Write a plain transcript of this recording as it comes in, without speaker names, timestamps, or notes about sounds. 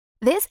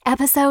This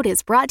episode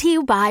is brought to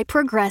you by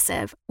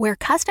Progressive, where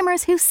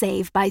customers who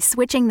save by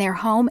switching their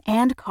home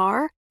and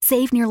car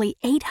save nearly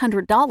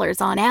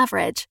 $800 on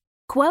average.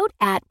 Quote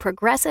at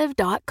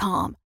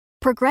Progressive.com.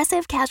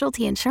 Progressive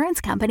Casualty Insurance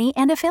Company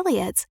and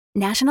Affiliates.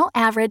 National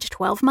average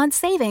 12-month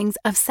savings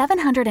of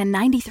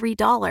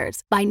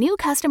 $793 by new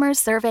customers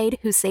surveyed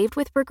who saved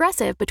with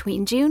Progressive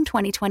between June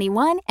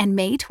 2021 and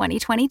May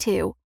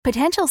 2022.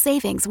 Potential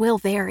savings will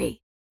vary.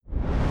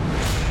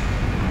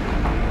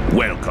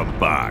 Welcome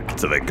back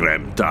to the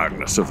grim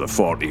darkness of the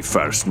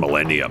 41st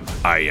millennium.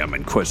 I am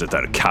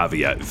Inquisitor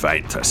Caveat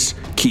Ventus,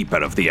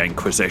 keeper of the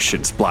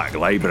Inquisition's Black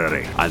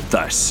Library, and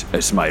this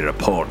is my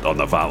report on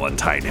the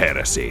Valentine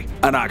Heresy,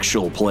 an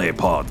actual play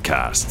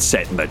podcast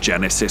set in the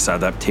Genesis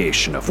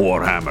adaptation of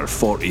Warhammer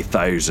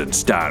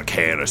 40,000's Dark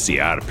Heresy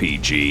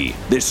RPG.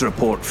 This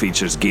report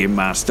features Game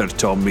Master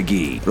Tom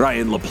McGee,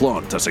 Ryan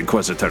LaPlante as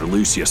Inquisitor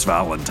Lucius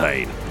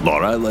Valentine,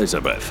 Laura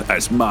Elizabeth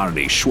as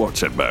Marnie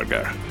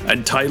Schwarzenberger,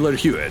 and Tyler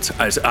Hewitt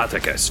as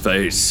Atticus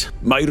Face.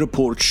 My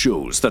report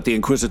shows that the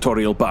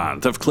Inquisitorial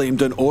Band have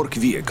claimed an orc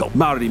vehicle.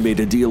 Marnie made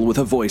a deal with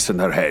a voice in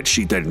her head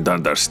she didn't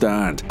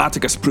understand.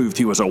 Atticus proved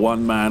he was a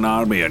one-man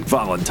army, and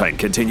Valentine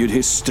continued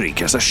his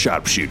streak as a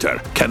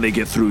sharpshooter. Can they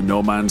get through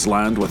no man's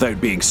land without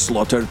being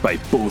slaughtered by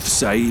both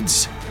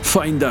sides?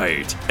 Find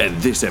out in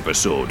this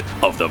episode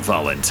of the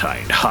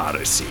Valentine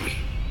Heresy.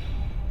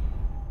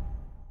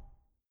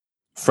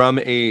 From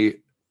a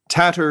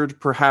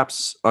tattered,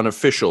 perhaps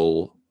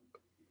unofficial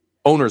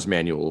owner's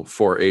manual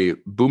for a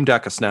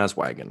Boomdaka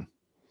Snazwagon.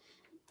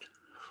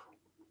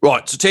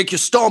 Right, so take your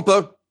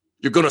stomper,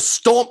 you're going to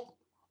stomp,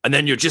 and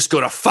then you're just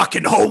going to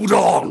fucking hold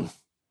on.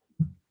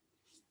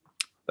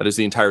 That is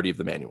the entirety of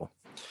the manual.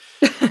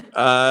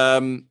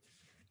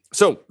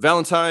 So,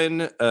 Valentine,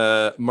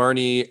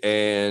 Marnie,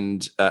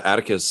 and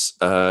Atticus,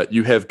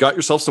 you have got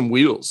yourself some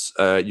wheels.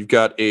 You've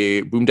got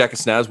a Boomdaka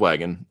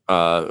Snazwagon,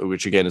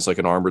 which again is like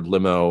an armored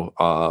limo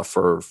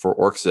for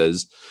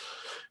Orcs.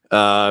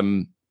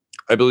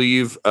 I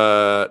believe,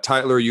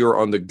 Tyler, you're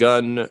on the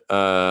gun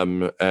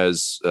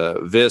as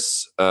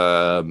Vis.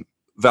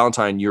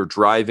 Valentine, you're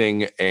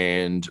driving,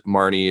 and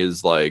Marnie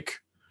is like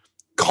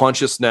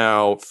conscious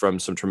now from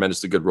some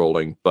tremendously good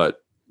rolling,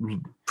 but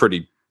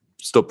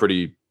still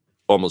pretty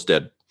almost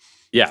dead.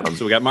 Yeah,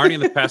 so we got Marnie in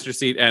the passenger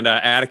seat, and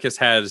Atticus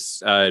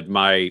has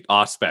my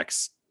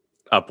Auspex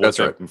up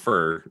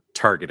for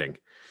targeting.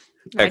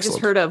 I just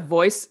heard a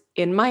voice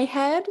in my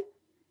head.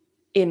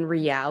 In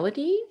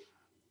reality?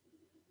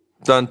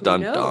 Dun, dun,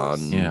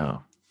 dun. Yeah.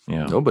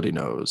 Nobody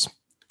knows.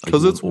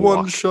 Because it's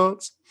one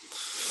shots.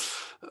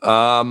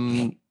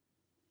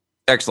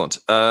 Excellent.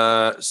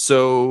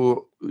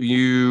 So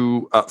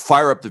you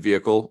fire up the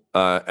vehicle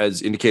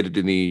as indicated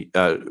in the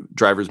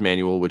driver's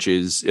manual, which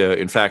is,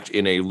 in fact,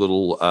 in a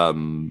little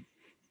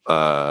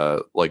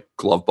like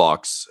glove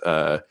box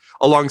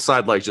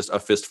alongside like just a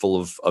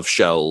fistful of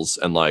shells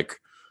and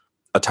like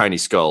a tiny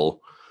skull.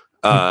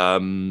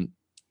 The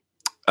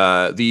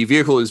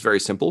vehicle is very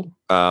simple,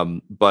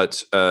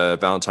 but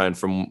Valentine,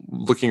 from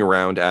looking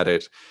around at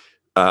it,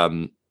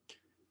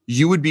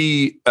 you would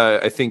be,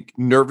 I think,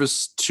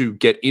 nervous to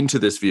get into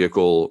this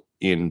vehicle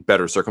in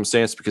better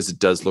circumstance because it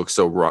does look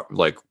so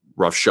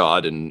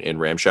roughshod and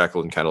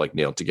ramshackle and kind of like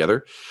nailed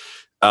together.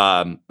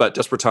 But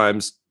desperate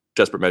times,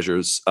 desperate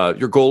measures.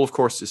 Your goal, of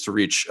course, is to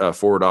reach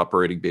Forward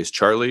Operating Base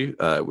Charlie,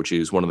 which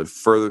is one of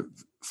the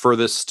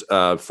furthest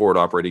forward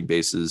operating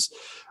bases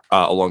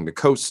along the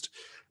coast.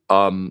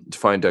 To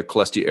find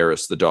Celestia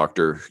Eris, the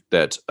doctor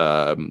that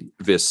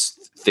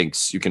Vis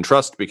thinks you can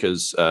trust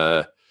because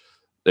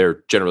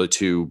they're generally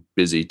too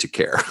busy to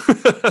care.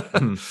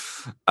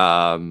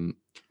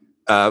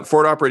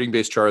 Forward Operating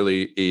Base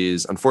Charlie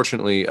is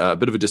unfortunately a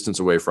bit of a distance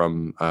away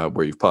from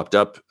where you've popped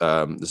up.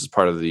 This is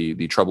part of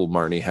the trouble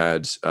Marnie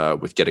had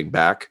with getting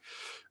back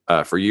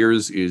for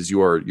years. Is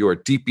you are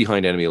deep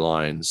behind enemy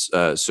lines,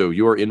 so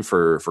you are in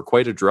for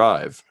quite a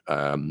drive.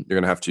 You're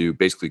going to have to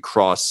basically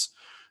cross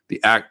the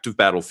active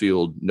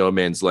battlefield, no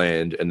man's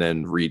land, and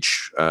then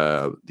reach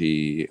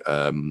the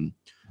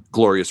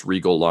glorious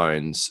regal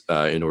lines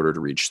in order to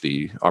reach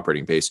the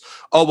operating base,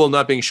 all while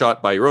not being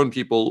shot by your own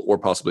people or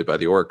possibly by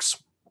the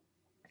orcs.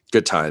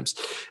 Good times.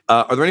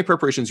 Are there any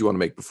preparations you want to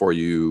make before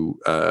you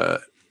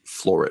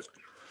floor it?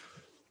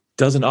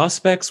 Does an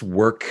Auspex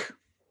work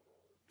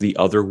the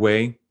other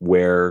way,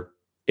 where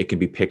it can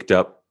be picked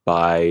up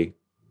by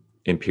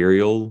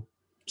Imperial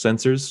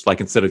sensors?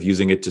 Like, instead of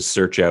using it to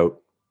search out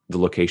the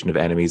location of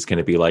enemies, can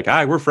it be like,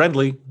 we're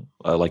friendly,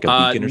 like a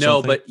beacon or something?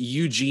 No, but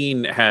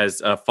Eugene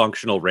has a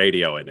functional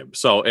radio in him.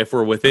 So if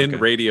we're within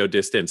radio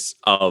distance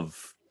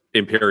of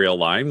Imperial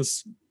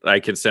lines,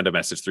 I can send a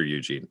message through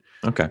Eugene.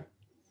 Okay.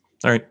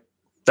 All right.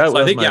 That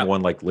was my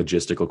one like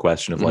logistical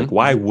question of like,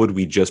 why would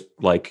we just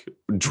like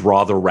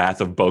draw the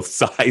wrath of both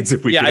sides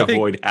if we can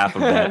avoid half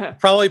of that?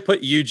 Probably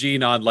put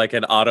Eugene on like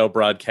an auto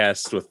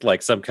broadcast with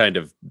like some kind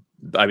of,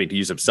 I mean, to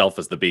use himself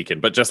as the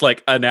beacon, but just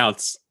like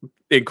announce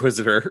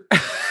Inquisitor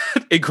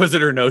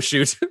no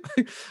shoot.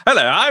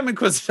 Hello, I'm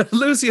Inquisitor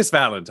Lucius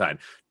Valentine.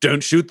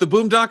 Don't shoot the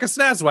Boomdaka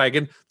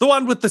Snazwagon, the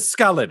one with the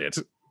skull in it.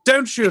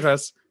 Don't shoot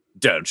us.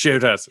 Don't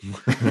shoot us.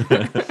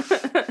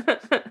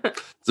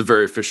 It's a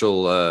very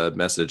official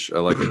message. I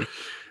like it.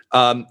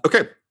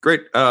 Okay,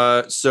 great.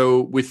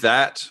 So with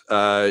that,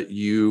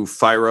 you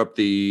fire up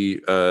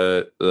the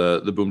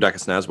Boomdaka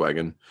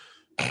Snazwagon,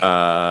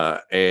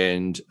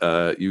 and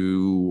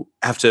you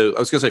have to. I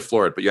was going to say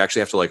floor it, but you actually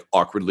have to like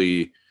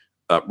awkwardly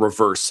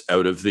reverse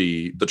out of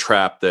the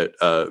trap that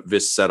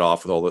Vis set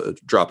off with all the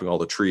dropping all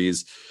the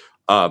trees.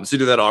 So you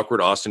do that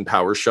awkward Austin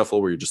Powers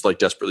shuffle where you're just like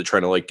desperately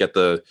trying to like get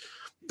the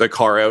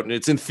car out, and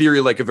it's in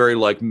theory like a very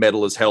like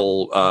metal as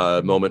hell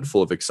moment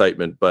full of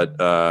excitement, but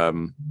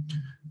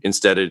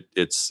instead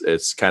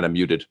it's kind of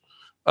muted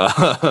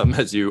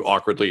as you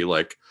awkwardly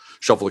like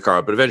shuffle the car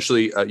out. But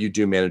eventually you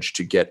do manage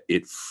to get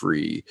it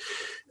free.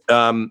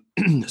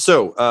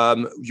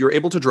 So you're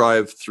able to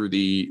drive through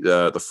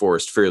the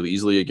forest fairly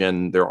easily.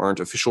 Again, there aren't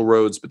official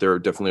roads, but there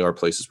definitely are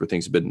places where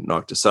things have been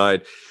knocked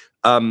aside.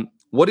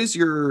 What is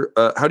your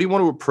how do you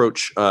want to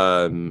approach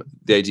the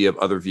idea of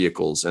other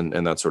vehicles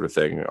and that sort of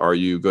thing? Are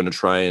you going to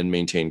try and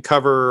maintain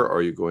cover?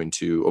 Are you going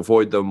to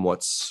avoid them?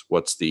 What's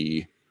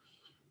the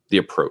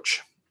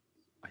approach?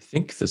 I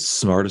think the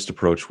smartest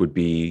approach would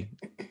be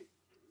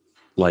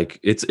like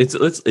it's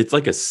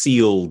like a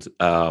sealed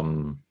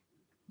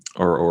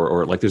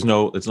or like there's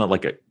no, it's not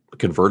like a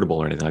convertible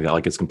or anything like that.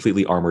 Like it's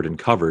completely armored and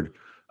covered.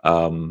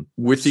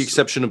 With the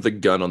exception of the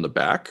gun on the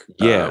back,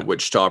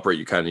 which to operate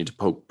you kind of need to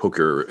poke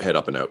your head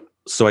up and out.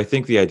 So I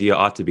think the idea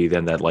ought to be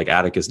then that like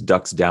Atticus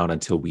ducks down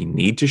until we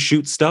need to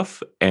shoot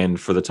stuff, and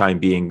for the time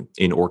being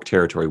in orc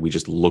territory, we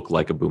just look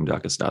like a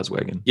Boomdaka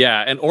Snazwagon.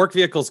 Yeah, and orc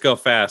vehicles go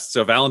fast,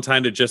 so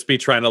Valentine would just be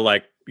trying to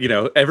like, you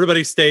know,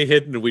 everybody stay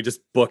hidden and we just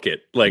book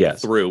it like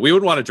through. We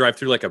wouldn't want to drive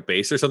through like a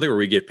base or something where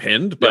we get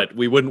pinned, but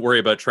we wouldn't worry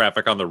about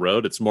traffic on the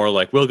road. It's more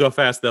like we'll go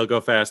fast, they'll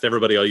go fast.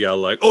 Everybody will yell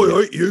like, "Oh,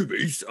 I hate you,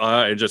 beast,"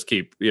 and just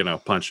keep, you know,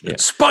 punching it.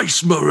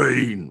 Space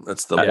Marine.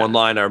 That's the one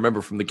line I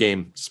remember from the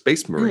game.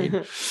 Space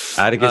Marine.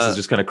 Atticus is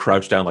just kind of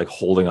crouched down, like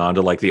holding on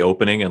to like the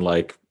opening and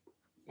like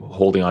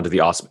holding on to the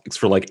auspex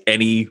for like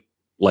any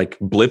like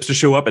blips to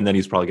show up, and then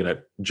he's probably gonna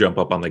jump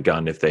up on the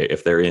gun if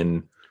they're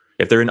in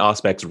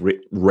auspex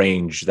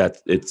range, that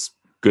it's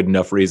good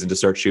enough reason to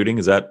start shooting.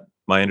 Is that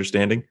my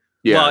understanding?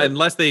 Yeah. Well,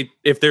 unless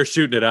if they're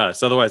shooting at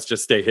us, otherwise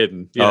just stay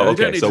hidden. You know,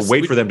 okay. So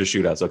wait for them to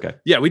shoot us. Okay.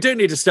 Yeah, we don't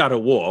need to start a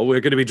war. We're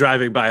going to be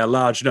driving by a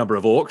large number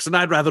of orcs, and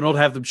I'd rather not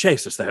have them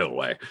chase us the whole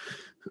way.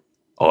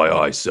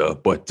 Aye, sir.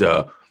 But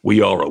we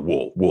are a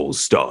war. War's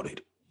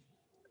started.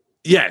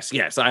 Yes,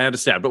 I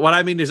understand. But what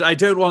I mean is I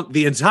don't want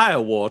the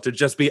entire war to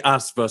just be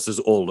us versus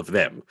all of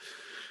them.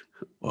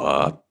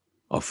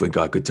 I think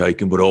I could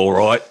take him, but all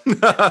right.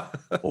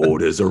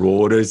 Orders are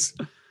orders.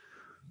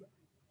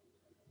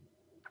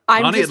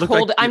 I'm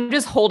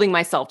just holding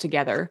myself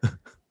together,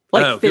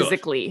 like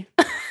physically.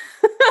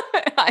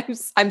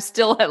 I'm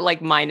still at like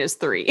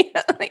 -3.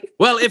 Like,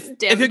 well,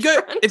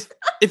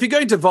 if you're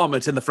going to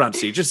vomit in the front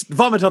seat, just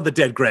vomit on the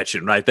dead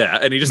Gretchen right there,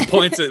 and he just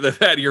points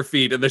at your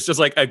feet, and there's just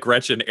like a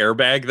Gretchen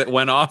airbag that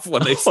went off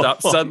when they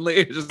stopped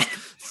suddenly. Just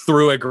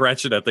threw a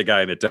Gretchen at the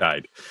guy and it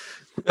died.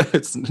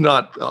 It's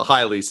not a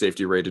highly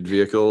safety rated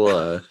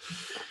vehicle,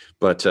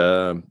 but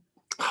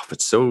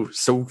it's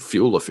so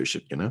fuel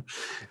efficient, you know.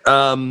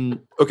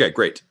 Okay,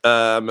 great.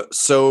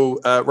 So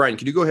Ryan,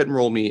 can you go ahead and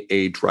roll me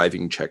a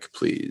driving check,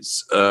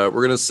 please?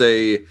 We're gonna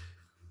say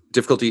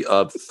difficulty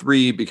of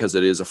 3 because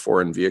it is a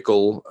foreign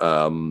vehicle.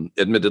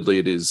 Admittedly,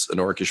 it is an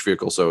orcish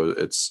vehicle, so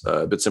it's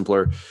a bit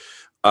simpler.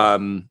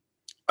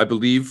 I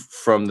believe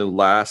from the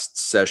last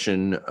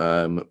session,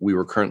 we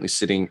were currently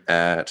sitting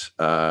at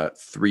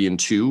 3 and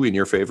 2 in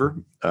your favor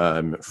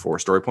for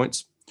story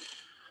points.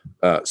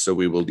 So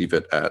we will leave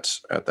it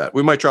at that.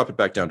 We might drop it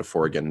back down to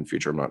 4 again in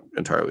future. I'm not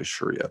entirely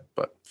sure yet,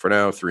 but for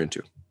now, 3 and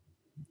 2.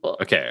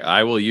 Okay,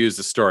 I will use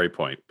the story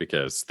point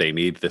because they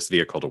need this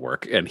vehicle to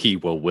work, and he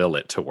will will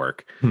it to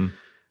work.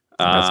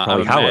 That's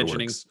probably how it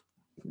works.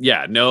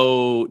 Yeah,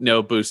 no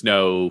boost,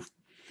 no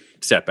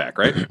setback,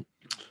 right?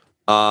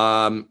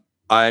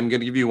 I'm going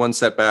to give you 1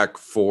 setback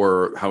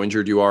for how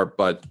injured you are,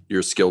 but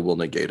your skill will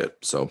negate it.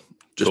 So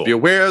just be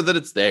aware that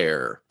it's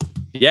there.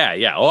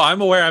 Yeah. Oh,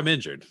 I'm aware I'm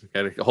injured.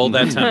 Got to hold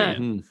that tummy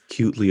in.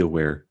 Acutely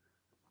aware.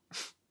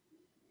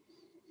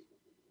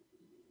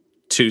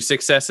 2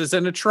 successes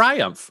and a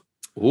triumph.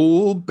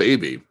 Oh,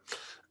 baby.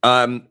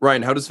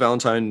 Ryan, how does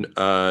Valentine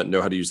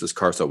know how to use this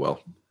car so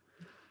well?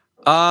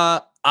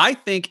 I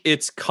think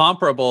it's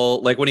comparable.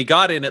 Like when he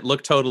got in, it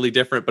looked totally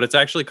different, but it's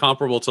actually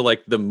comparable to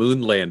like the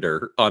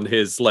Moonlander on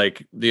his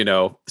like, you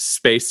know,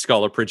 space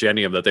scholar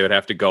Progenium that they would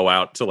have to go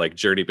out to like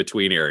journey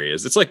between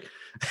areas. It's like,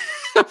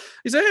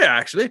 he said, yeah,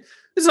 actually,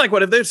 it's like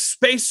one of those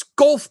space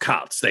golf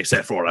carts they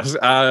set for us.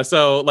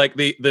 So like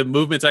the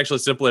movement's actually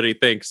simpler than he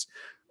thinks.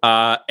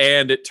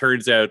 And it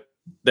turns out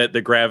that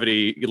the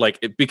gravity,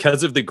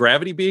 because of the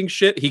gravity being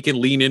shit, he can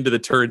lean into the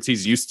turns.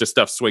 He's used to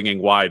stuff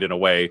swinging wide in a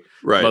way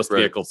most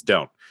vehicles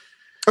don't.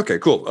 Okay,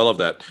 cool. I love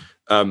that.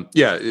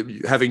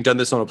 Having done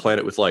this on a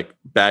planet with like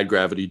bad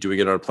gravity, doing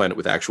it on a planet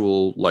with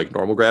actual like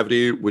normal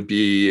gravity would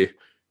be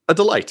a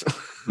delight.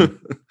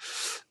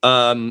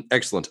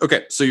 Excellent.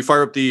 Okay, so you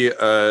fire up the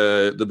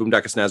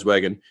Boomdaka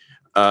Snazwagon.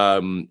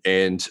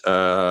 and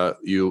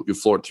you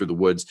floor it through the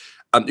woods.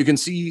 You can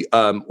see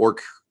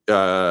orc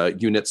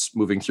units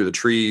moving through the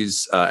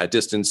trees at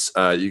distance.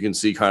 You can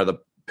see kind of the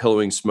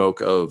pillowing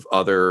smoke of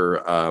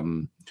other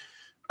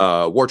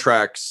war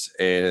tracks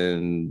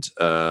and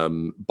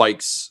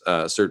bikes,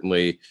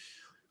 certainly.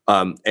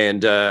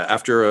 And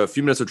after a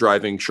few minutes of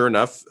driving, sure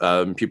enough,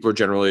 people are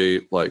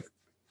generally like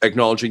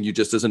acknowledging you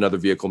just as another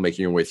vehicle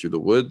making your way through the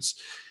woods.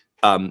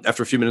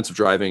 After a few minutes of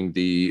driving,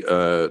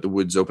 the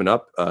woods open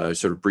up,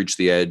 sort of breach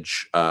the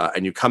edge,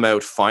 and you come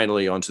out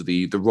finally onto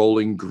the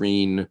rolling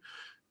green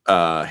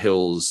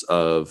hills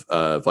of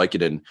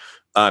Vicodin.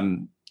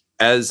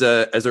 As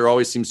there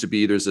always seems to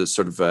be, there's a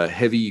sort of a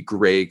heavy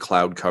gray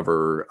cloud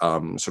cover,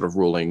 sort of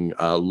rolling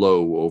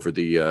low over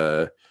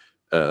the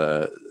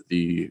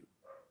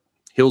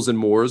hills and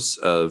moors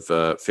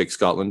of fake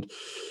Scotland.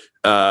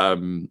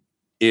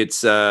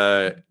 It's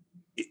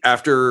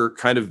after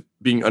kind of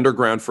being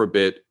underground for a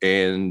bit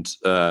and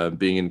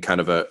being in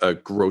kind of a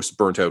gross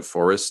burnt out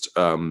forest,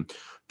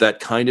 that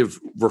kind of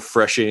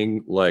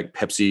refreshing, like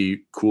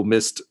Pepsi Cool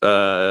Mist,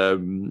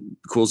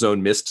 Cool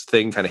Zone Mist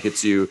thing kind of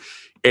hits you.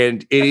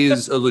 And it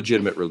is a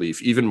legitimate relief.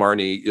 Even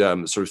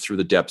Marnie, sort of through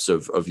the depths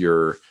of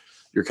your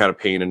kind of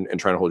pain and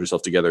trying to hold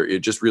yourself together, it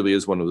just really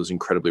is one of those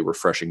incredibly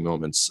refreshing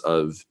moments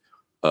of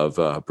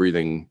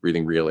breathing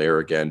real air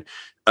again,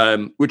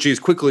 which is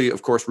quickly,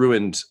 of course,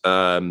 ruined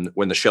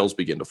when the shells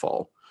begin to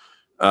fall.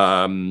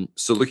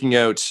 So looking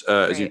out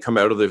as you come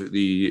out of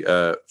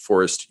the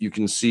forest, you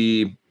can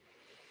see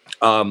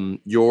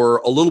you're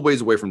a little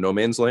ways away from no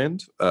man's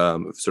land,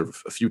 sort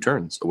of a few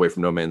turns away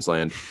from no man's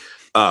land.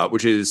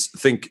 Which is,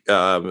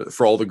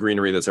 for all the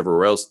greenery that's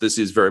everywhere else, this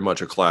is very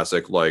much a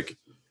classic, like,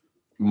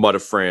 mud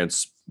of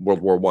France, World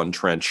War I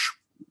trench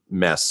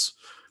mess,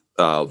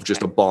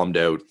 just a bombed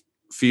out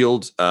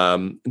field.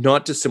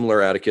 Not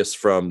dissimilar, Atticus,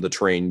 from the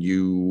train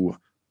you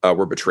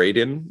were betrayed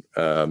in.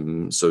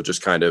 So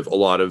just kind of a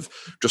lot of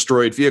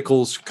destroyed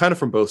vehicles, kind of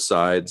from both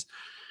sides.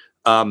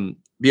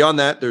 Beyond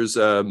that, there's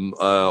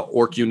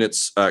orc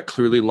units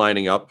clearly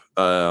lining up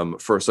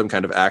for some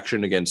kind of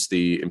action against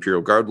the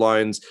Imperial Guard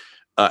lines.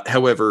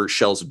 However,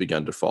 shells have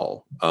begun to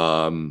fall.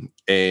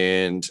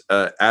 And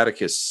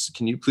Atticus,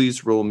 can you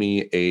please roll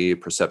me a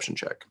perception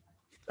check?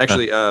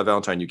 Actually,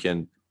 Valentine, you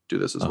can do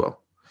this as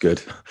well.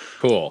 Good.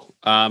 Cool.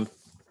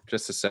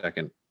 Just a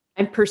second.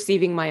 I'm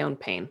perceiving my own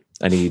pain.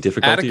 Any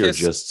difficulty Atticus,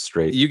 or just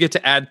straight? You get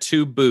to add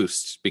 2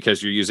 boosts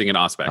because you're using an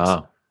Auspex.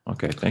 Oh,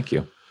 okay. Thank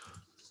you.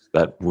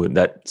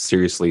 That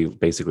seriously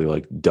basically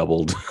like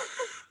doubled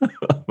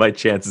my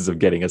chances of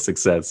getting a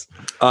success.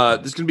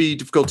 This is going to be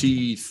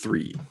difficulty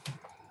 3.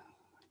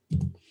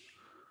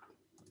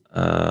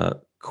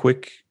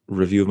 Quick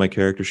review of my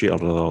character sheet,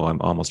 although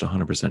I'm almost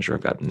 100% sure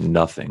I've got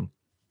nothing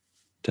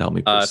to help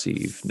me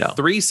perceive. No.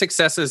 3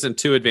 successes and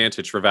 2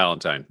 advantage for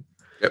Valentine.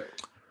 Yep.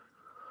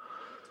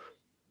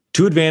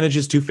 2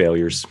 advantages, 2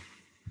 failures.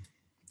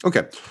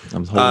 Okay.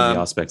 I'm holding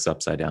the Auspex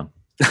upside down.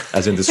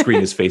 As in the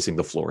screen is facing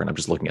the floor and I'm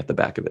just looking at the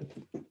back of it.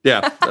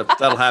 Yeah,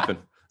 that'll happen.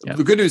 Yeah.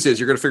 The good news is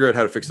you're going to figure out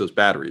how to fix those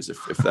batteries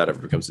if that ever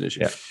becomes an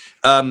issue.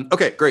 Yeah.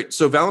 Okay, great.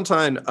 So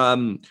Valentine,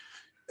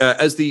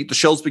 as the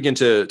shells begin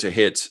to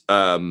hit,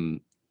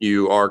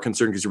 you are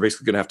concerned because you're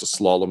basically going to have to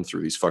slalom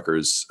through these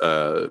fuckers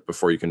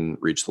before you can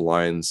reach the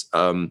lines.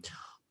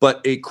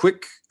 But a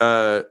quick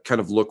kind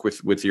of look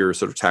with your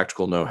sort of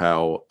tactical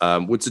know-how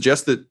would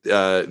suggest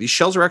that these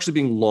shells are actually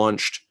being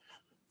launched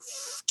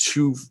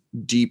too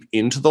deep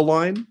into the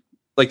line.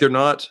 Like they're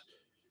not.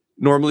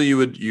 Normally, you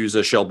would use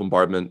a shell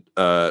bombardment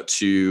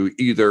to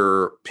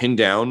either pin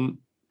down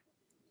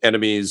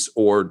enemies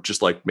or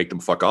just like make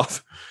them fuck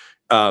off.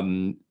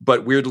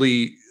 But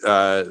weirdly,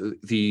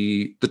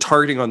 the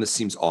targeting on this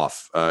seems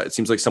off. It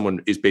seems like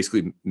someone is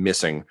basically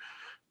missing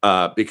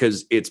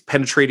because it's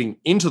penetrating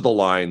into the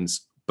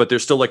lines, but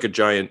there's still like a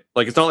giant,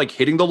 like it's not like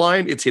hitting the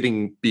line, it's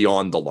hitting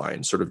beyond the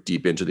line, sort of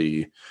deep into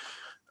the.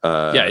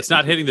 It's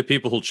not hitting the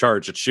people who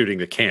charge, it's shooting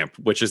the camp,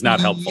 which is not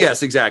helpful.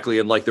 Yes, exactly.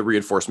 And like the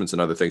reinforcements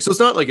and other things. So it's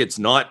not like it's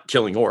not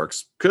killing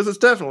orcs, because it's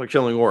definitely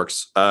killing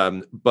orcs.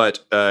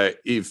 But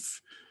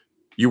if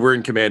you were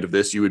in command of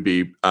this, you would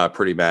be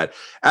pretty mad.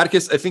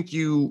 Atticus, I think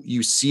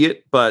you see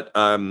it, but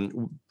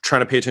trying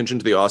to pay attention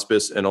to the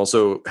auspice and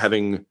also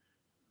having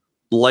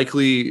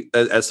likely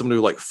as someone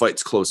who like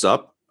fights close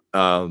up,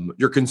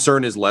 your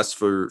concern is less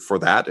for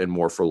that and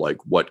more for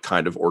like what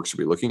kind of orcs are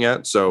we looking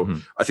at. So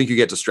I think you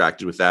get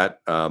distracted with that.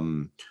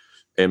 And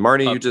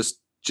Marnie, you just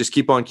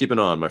keep on keeping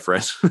on, my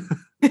friend.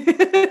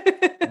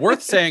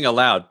 Worth saying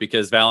aloud,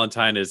 because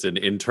Valentine is an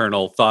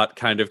internal thought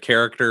kind of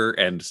character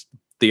and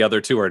the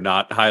other 2 are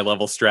not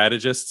high-level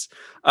strategists.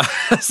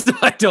 So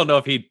I don't know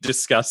if he'd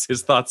discuss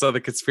his thoughts on the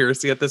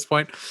conspiracy at this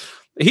point.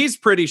 He's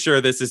pretty sure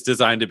this is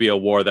designed to be a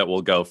war that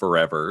will go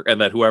forever, and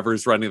that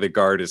whoever's running the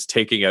guard is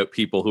taking out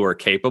people who are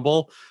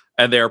capable,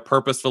 and they're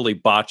purposefully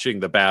botching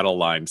the battle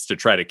lines to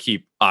try to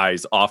keep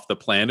eyes off the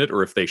planet,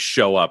 or if they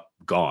show up,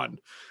 gone.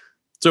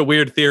 It's a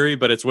weird theory,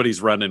 but it's what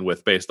he's running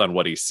with based on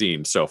what he's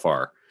seen so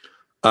far.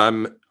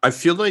 I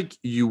feel like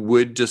you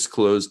would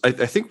disclose. I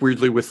think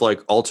weirdly with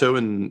like Alto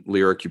and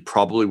Lyric, you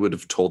probably would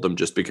have told them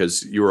just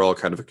because you were all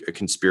kind of a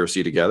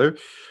conspiracy together.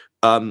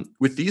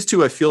 With these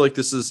two, I feel like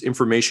this is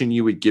information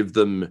you would give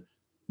them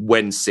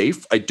when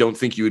safe. I don't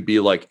think you would be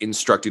like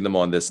instructing them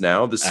on this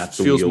now. This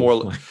feels more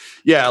like,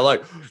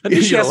 like let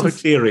me share some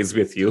theories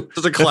with you.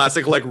 It's a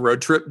classic like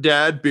road trip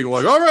dad being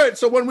like, all right,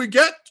 so when we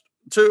get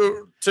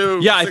to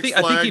I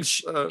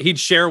think he'd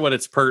share when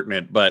it's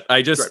pertinent, but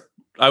I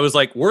was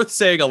like, worth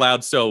saying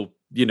aloud so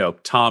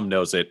Tom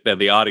knows it and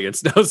the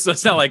audience knows. So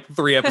it's not like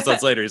 3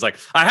 episodes later he's like,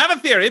 I have a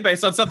theory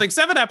based on something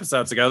 7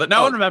 episodes ago that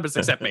no one remembers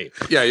except me.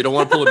 Yeah, you don't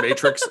want to pull a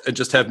Matrix and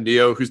just have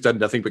Neo, who's done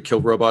nothing but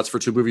kill robots for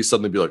 2 movies,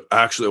 suddenly be like,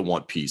 actually, I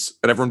want peace.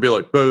 And everyone be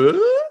like,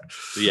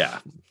 yeah.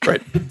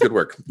 Right. Good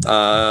work.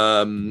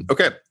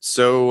 Okay,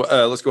 so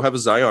let's go have a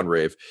Zion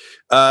rave.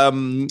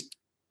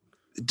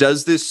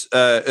 Does this,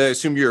 I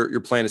assume your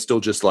plan is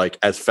still just like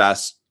as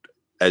fast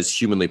as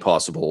humanly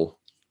possible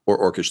or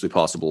orcishly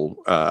possible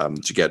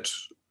to get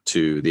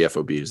to the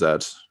FOB. Is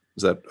that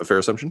a fair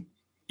assumption?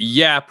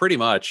 Yeah, pretty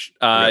much.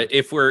 Okay.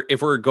 If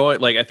we're going,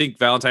 like, I think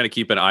Valentine to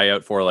keep an eye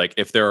out for like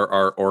if there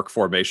are orc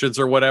formations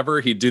or whatever,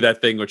 he'd do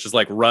that thing which is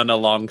like run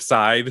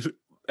alongside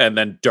and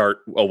then dart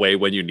away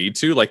when you need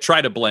to. Like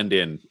try to blend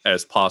in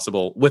as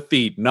possible with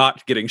the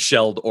not getting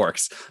shelled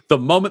orcs. The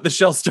moment the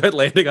shells start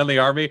landing on the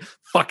army,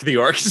 fuck the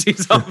orcs.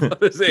 He's up.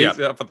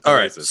 All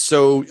right.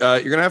 So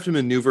you're gonna have to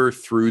maneuver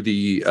through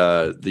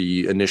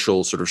the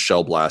initial sort of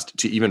shell blast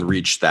to even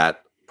reach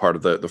that part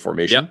of the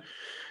formation.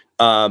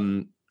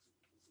 Yep.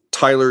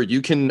 Tyler,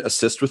 you can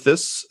assist with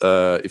this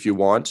if you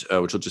want,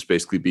 which will just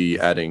basically be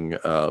adding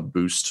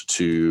boost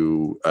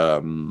to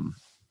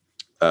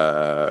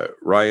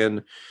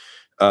Ryan.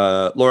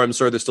 Laura, I'm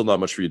sorry, there's still not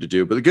much for you to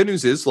do, but the good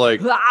news is,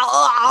 like,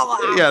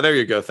 yeah, there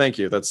you go. Thank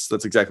you. That's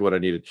exactly what I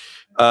needed.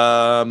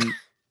 All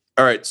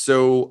right,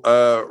 so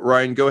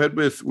Ryan, go ahead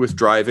with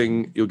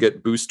driving. You'll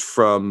get boost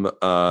from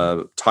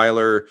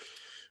Tyler.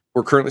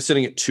 We're currently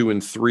sitting at 2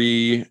 and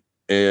 3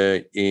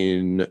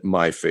 in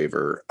my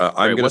favor.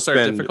 I'm going to spend.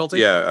 Our difficulty?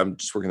 Yeah, I'm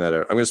just working that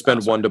out. I'm going to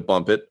spend 1 to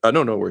bump it.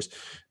 No worries.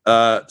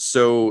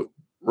 So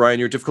Ryan,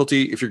 your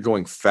difficulty, if you're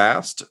going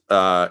fast,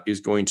 is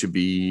going to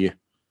be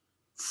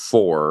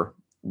 4.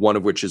 One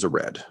of which is a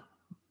red.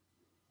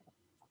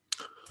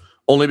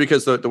 Only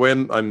because the way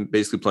I'm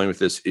basically playing with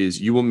this is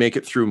you will make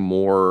it through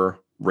more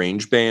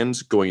range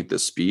bands going at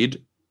this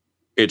speed.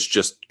 It's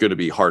just going to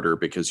be harder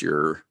because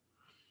you're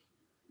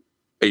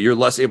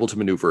less able to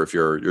maneuver if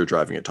you're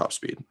driving at top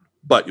speed,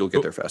 but you'll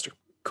get there faster.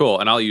 Cool,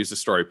 and I'll use the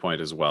story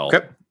point as well.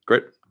 Okay,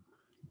 great.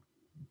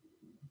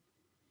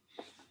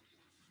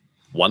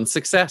 1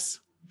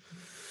 success.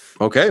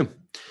 Okay.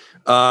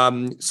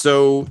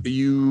 So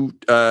you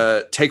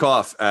take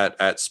off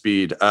at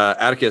speed.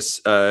 Atticus,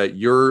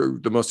 you're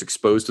the most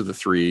exposed of the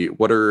 3.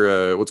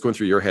 What's going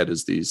through your head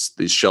as these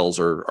shells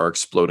are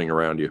exploding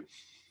around you?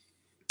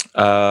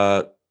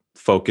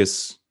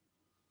 Focus,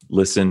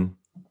 listen,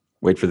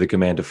 wait for the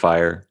command to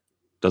fire.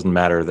 Doesn't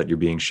matter that you're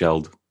being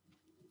shelled.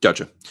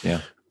 Gotcha. Yeah.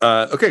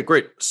 Okay,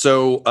 great.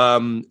 So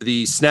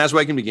the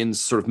Snazwagon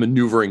begins sort of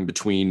maneuvering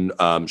between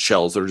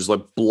shells that are just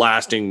like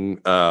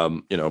blasting,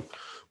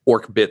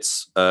 orc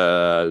bits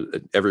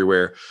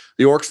everywhere.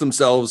 The orcs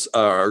themselves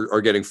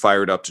are getting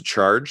fired up to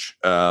charge.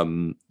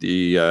 Even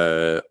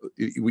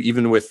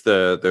with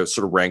the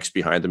sort of ranks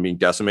behind them being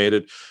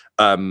decimated,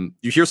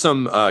 you hear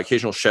some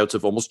occasional shouts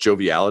of almost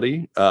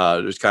joviality.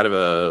 There's kind of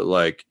a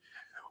like,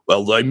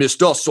 well, they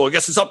missed us, so I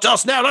guess it's up to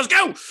us now. Let's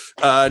go!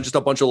 Just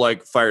a bunch of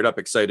like fired up,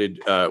 excited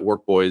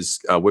orc boys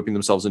whipping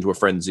themselves into a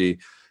frenzy.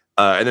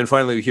 And then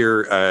finally we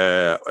hear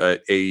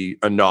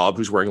a knob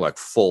who's wearing like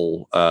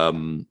full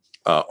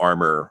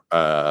armor,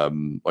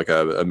 like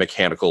a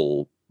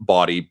mechanical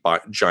body,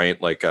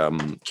 giant like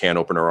can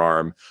opener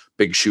arm,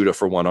 big shooter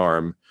for one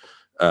arm,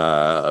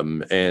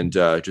 and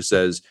just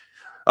says,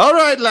 "All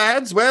right,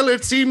 lads. Well,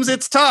 it seems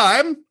it's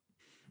time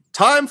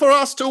for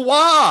us to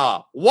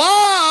wah,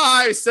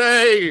 I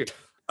say."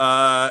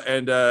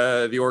 And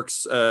the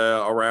orcs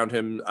around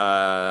him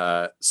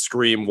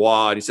scream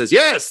wah, and he says,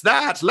 "Yes,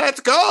 let's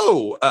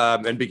go,"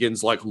 and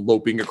begins like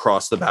loping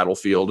across the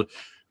battlefield.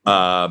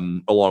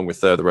 Along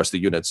with the rest of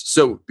the units.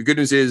 So the good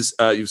news is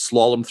you've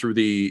slallomed through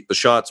the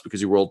shots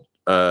because you rolled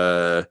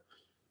I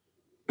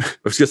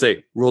was gonna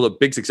say rolled a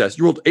big success.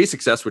 You rolled a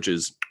success, which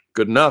is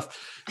good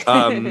enough.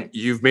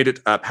 You've made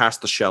it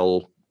past the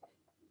shell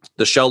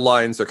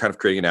lines. They're kind of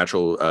creating a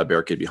natural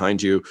barricade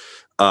behind you,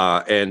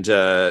 and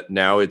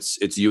now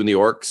it's you and the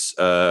orcs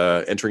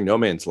entering no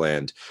man's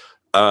land.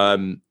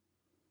 I'm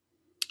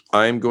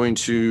going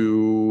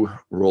to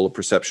roll a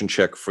perception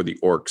check for the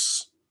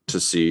orcs to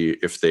see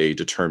if they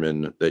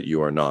determine that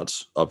you are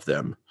not of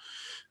them.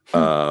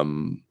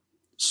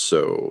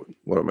 So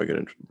what am I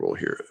going to roll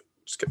here?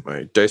 Just get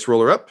my dice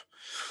roller up.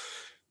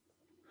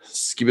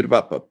 Skip it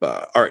up.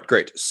 All right,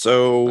 great.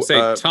 So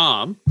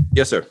Tom.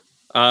 Yes, sir.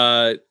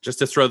 Just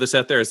to throw this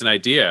out there as an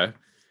idea,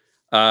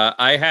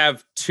 I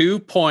have 2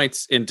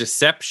 points in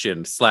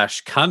deception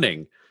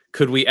 /cunning.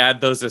 could we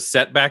add those as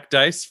setback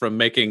dice from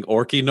making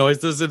orky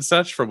noises and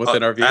such from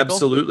within our vehicle?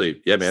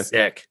 Absolutely. Yeah, man.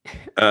 Sick.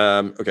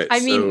 Okay.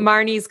 I mean,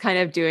 Marnie's kind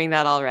of doing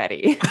that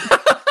already.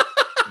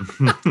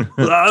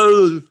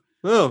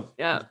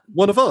 Yeah.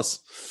 One of us.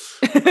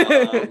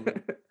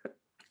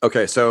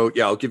 Okay, so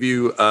yeah, I'll give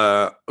you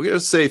I'm gonna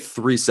say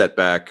 3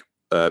 setback,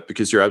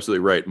 because you're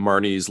absolutely right.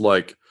 Marnie's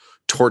like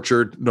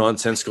tortured,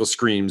 nonsensical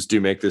screams do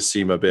make this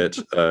seem a bit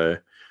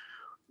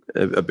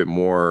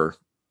more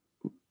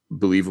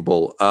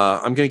believable.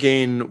 I'm gonna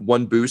gain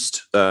 1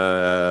 boost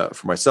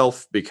for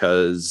myself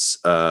because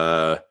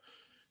I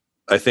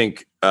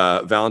think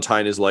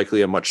Valentine is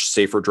likely a much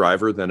safer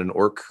driver than an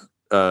orc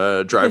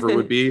driver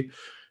would be.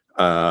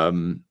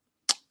 And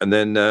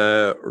then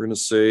we're gonna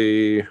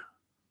say, I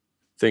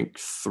think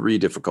 3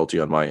 difficulty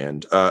on my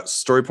end.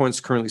 Story points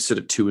currently sit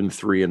at 2 and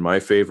 3 in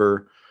my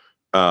favor.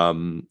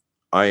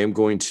 I am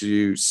going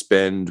to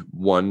spend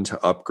 1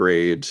 to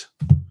upgrade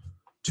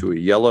to a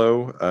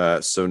yellow.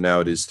 So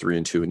now it is 3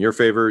 and 2 in your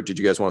favor. Did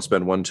you guys want to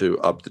spend 1 to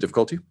up the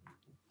difficulty?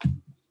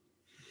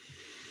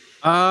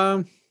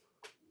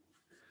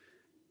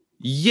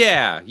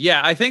 Yeah.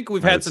 I think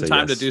we've had some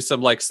time to do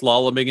some like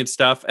slaloming and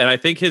stuff. And I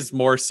think his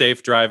more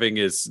safe driving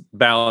is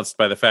balanced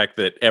by the fact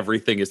that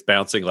everything is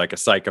bouncing like a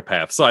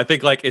psychopath. So I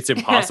think like it's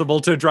impossible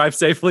to drive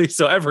safely.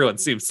 So everyone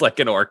seems like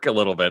an orc a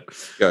little bit.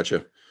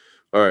 Gotcha.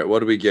 All right. What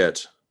do we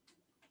get?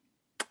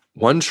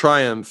 1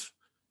 triumph,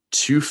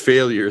 2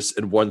 failures,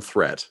 and 1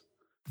 threat.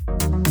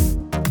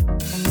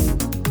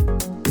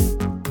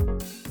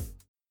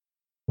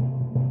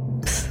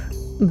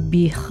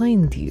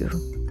 Behind you.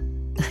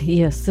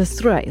 Yes,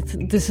 that's right.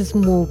 This is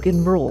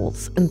Morgan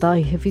Rolls, and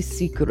I have a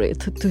secret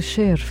to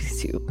share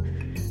with you.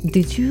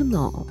 Did you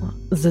know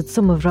that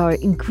some of our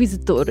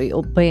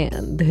inquisitorial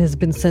band has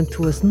been sent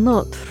to us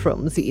not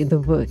from the inner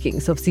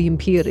workings of the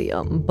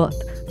Imperium, but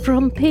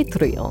from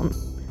Patreon?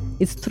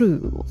 It's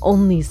true,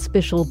 only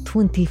special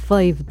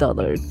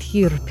 $25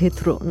 tier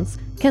patrons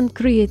can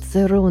create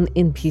their own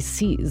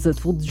NPCs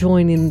that will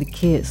join in the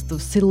cast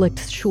of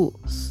select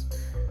shows.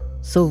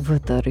 So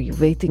what are you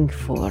waiting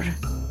for?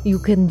 You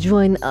can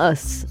join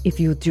us if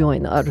you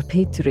join our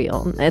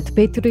Patreon at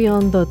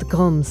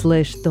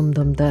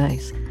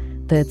patreon.com/dumdumdice.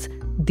 That's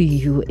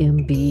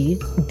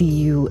DUMBDICE.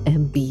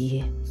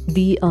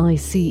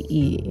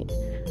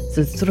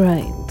 That's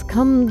right.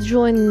 Come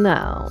join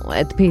now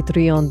at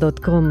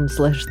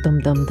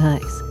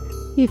patreon.com/dumdumdice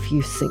if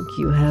you think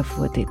you have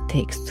what it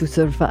takes to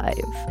survive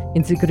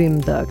in the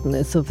grim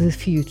darkness of the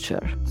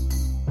future.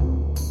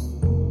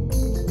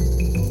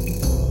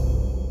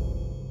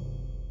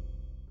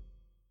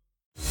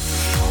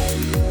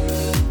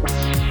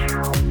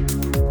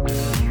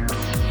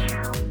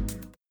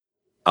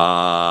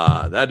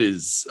 That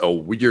is a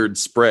weird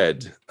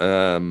spread.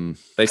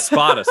 They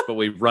spot us, but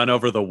we run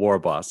over the war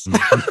boss.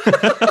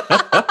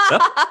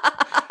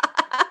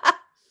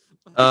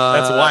 That's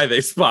why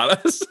they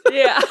spot us.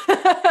 Yeah.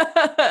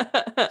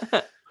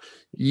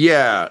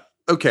 Yeah.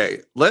 Okay.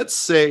 Let's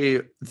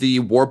say the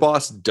war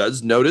boss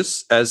does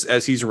notice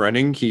as he's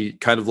running. He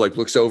kind of like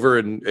looks over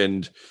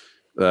and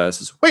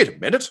says, "Wait a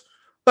minute.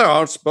 There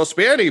aren't supposed to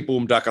be any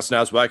Boomdaka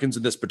Snazwagons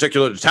in this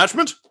particular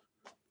detachment.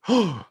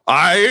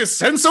 I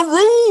sense a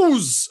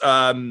ruse."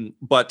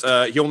 But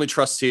he only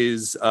trusts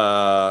his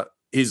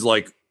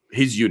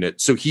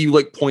unit. So he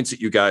like points at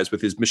you guys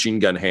with his machine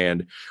gun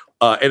hand.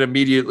 And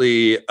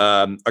immediately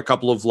a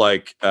couple of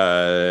like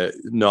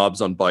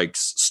knobs on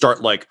bikes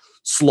start like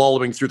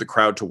slaloming through the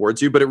crowd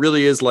towards you. But it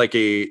really is like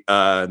in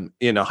a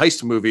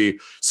heist movie,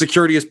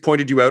 security has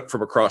pointed you out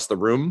from across the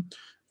room.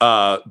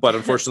 But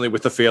unfortunately,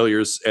 with the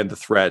failures and the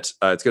threat,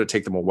 it's going to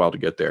take them a while to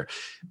get there.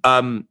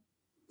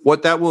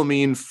 What that will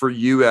mean for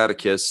you,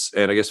 Atticus,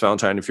 and I guess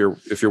Valentine, if you're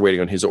waiting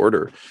on his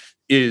order,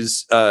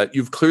 is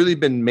you've clearly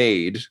been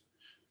made,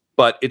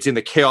 but it's in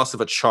the chaos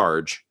of a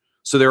charge.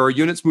 So there are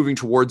units moving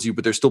towards you,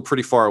 but they're still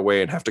pretty far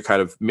away and have to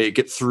kind of make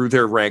it through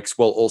their ranks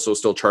while also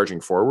still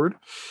charging forward.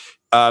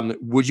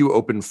 Would you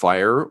open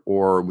fire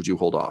or would you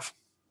hold off?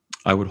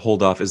 I would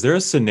hold off. Is there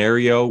a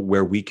scenario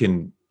where we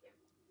can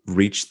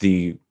reach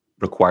the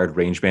required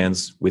range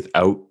bands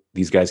without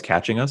these guys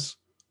catching us?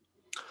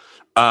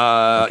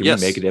 Can yes.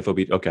 we make it FOB?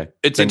 Okay.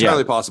 It's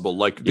entirely possible.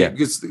 Like,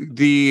 because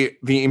the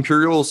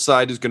Imperial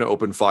side is going to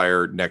open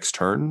fire next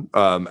turn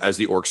as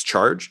the orcs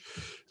charge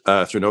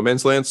through no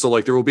man's land. So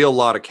like there will be a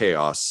lot of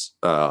chaos.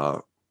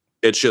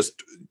 It's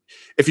just,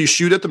 if you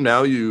shoot at them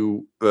now,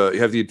 you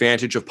have the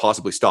advantage of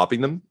possibly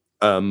stopping them.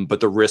 But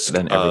the risk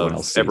then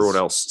of everyone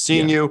else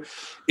seeing you.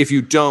 If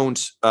you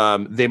don't,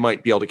 they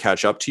might be able to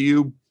catch up to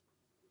you,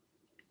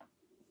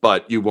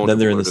 but you won't. Then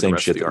they're in the same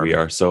shit that we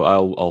are. So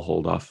I'll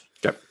hold off.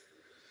 Okay.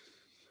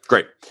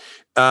 Great.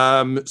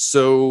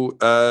 So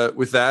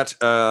with that,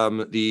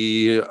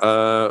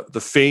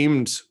 the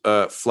famed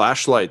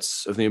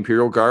flashlights of the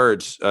Imperial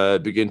Guard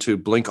begin to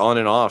blink on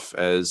and off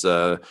as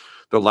the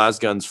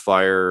lasguns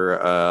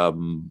fire,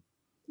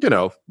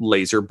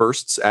 laser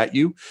bursts at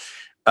you.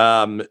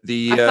 I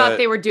thought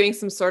they were doing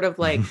some sort of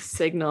like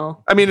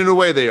signal. I mean, in a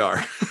way they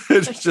are.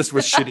 It's just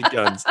with shitty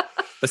guns.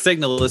 The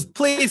signal is,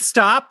 please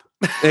stop.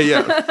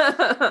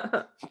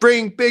 Yeah.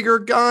 Bring bigger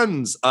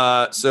guns.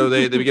 So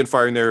they begin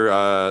firing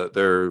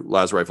their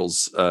las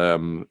rifles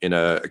in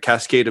a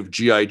cascade of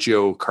G.I.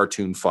 Joe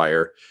cartoon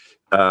fire.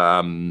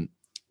 And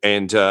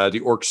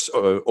the orcs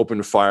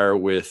open fire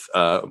with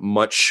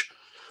much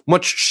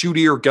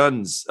shootier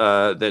guns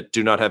that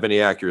do not have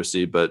any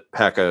accuracy but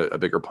pack a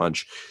bigger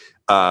punch.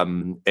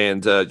 And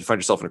you find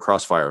yourself in a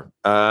crossfire.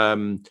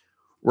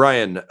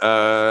 Ryan,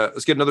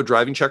 let's get another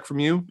driving check from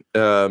you,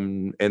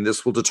 and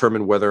this will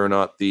determine whether or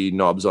not the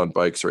knobs on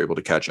bikes are able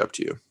to catch up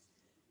to you.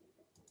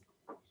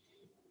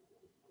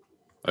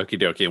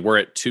 Okie dokie. We're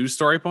at 2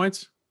 story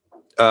points?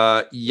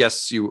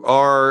 Yes, you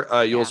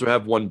are. You also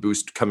have 1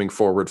 boost coming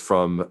forward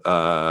from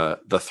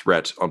the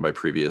threat on my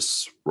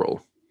previous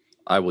roll.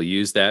 I will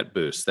use that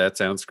boost. That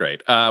sounds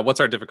great.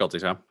 What's our difficulty,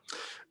 Tom?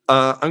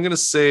 I'm going to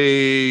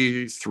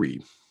say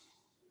 3.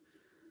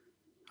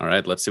 All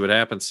right, let's see what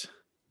happens.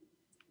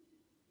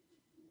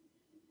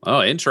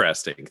 Oh,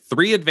 interesting.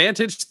 3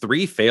 advantage,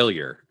 3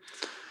 failure.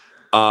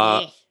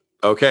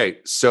 Okay,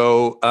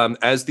 so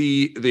as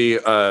the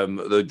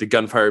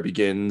gunfire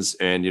begins,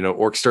 and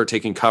orcs start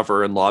taking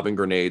cover and lobbing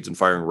grenades and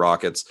firing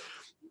rockets,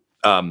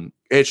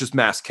 it's just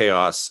mass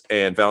chaos.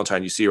 And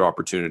Valentine, you see your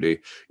opportunity.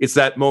 It's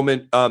that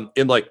moment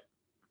in like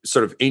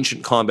sort of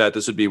ancient combat.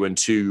 This would be when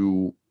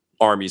 2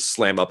 armies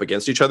slam up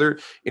against each other.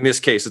 In this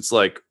case, it's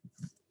like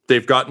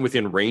they've gotten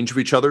within range of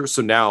each other.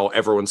 So now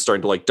everyone's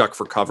starting to like duck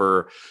for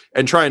cover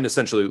and try and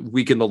essentially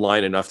weaken the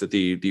line enough that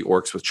the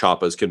orcs with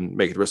choppas can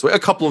make it the rest of the way. A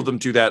couple of them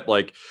do that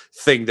like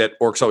thing that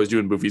orcs always do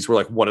in movies where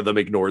like one of them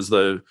ignores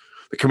the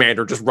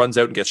commander, just runs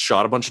out and gets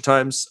shot a bunch of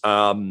times.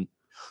 So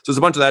there's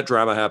a bunch of that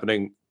drama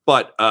happening,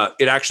 but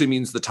it actually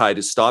means the tide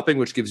is stopping,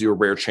 which gives you a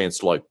rare chance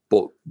to like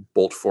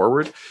bolt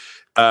forward.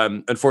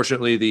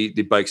 Unfortunately,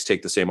 the bikes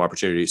take the same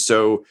opportunity.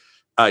 So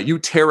you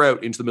tear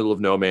out into the middle of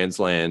no man's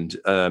land.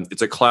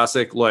 It's a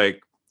classic,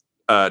 like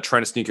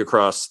trying to sneak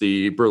across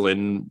the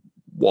Berlin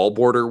Wall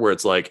border, where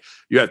it's like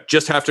you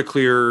just have to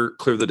clear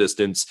the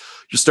distance.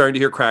 You're starting to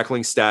hear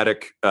crackling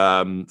static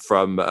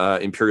from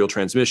Imperial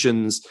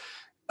transmissions.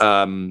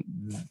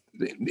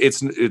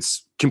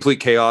 It's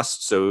complete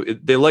chaos. So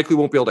they likely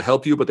won't be able to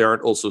help you, but they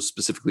aren't also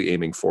specifically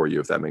aiming for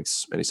you, if that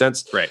makes any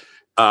sense. Right.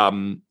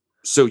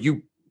 So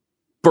you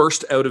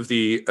burst out of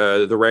the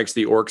ranks of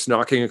the orcs,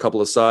 knocking a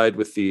couple aside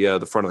with the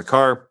front of the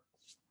car,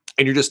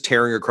 and you're just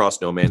tearing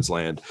across no man's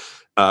land,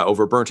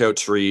 over burnt out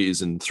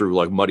trees and through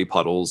like muddy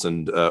puddles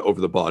and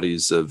over the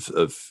bodies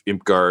of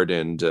Imp-Guard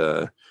and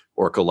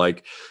Orc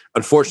alike.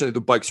 Unfortunately, the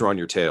bikes are on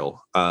your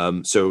tail.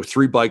 So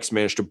 3 bikes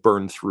managed to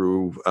burn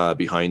through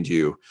behind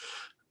you.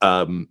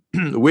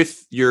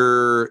 With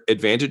your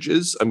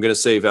advantages, I'm going to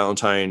say,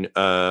 Valentine,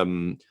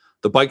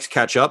 the bikes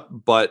catch up,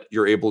 but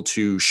you're able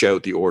to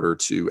shout the order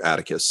to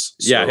Atticus.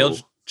 So, yeah, he'll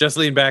just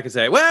lean back and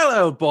say,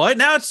 "Well, old boy,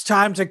 now it's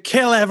time to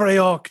kill every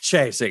orc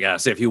chasing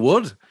us, if you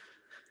would."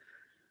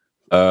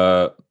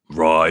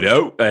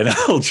 Righto. And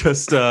I'll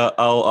just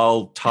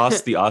I'll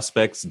toss the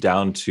Auspex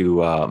down to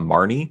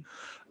Marnie,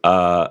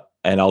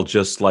 and I'll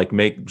just like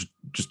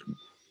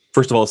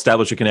first of all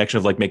establish a connection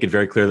of like make it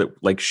very clear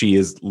that like she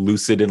is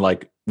lucid and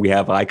like we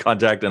have eye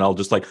contact, and I'll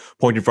just like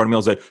point in front of me.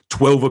 I'll say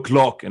 12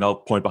 o'clock, and I'll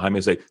point behind me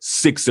and say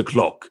 6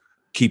 o'clock.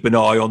 Keep an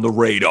eye on the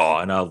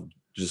radar, and I'll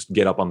just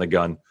get up on the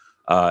gun,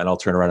 and I'll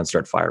turn around and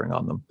start firing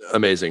on them.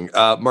 Amazing,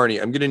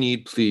 Marnie. I'm going to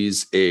need,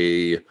 please,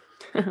 a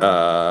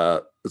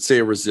let's say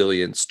a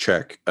resilience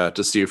check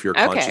to see if you're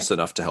conscious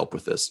enough to help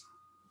with this.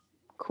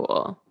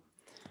 Cool.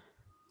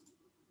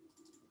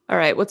 All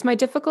right. What's my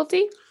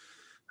difficulty?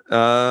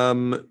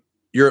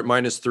 You're at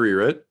 -3,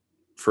 right?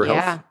 For health.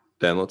 Yeah.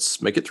 Then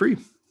let's make it 3.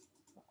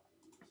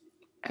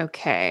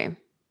 Okay.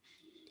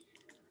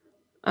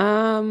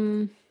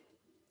 I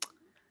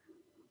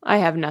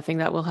have nothing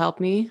that will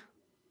help me.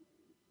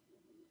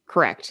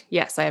 Correct.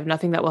 Yes, I have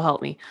nothing that will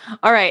help me.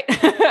 All right.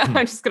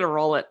 I'm just going to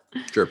roll it.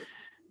 Sure.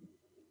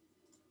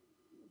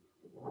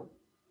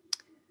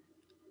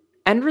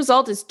 End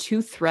result is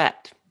 2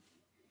 threat.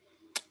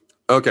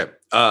 Okay.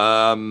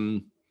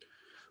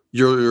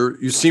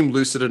 You seem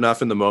lucid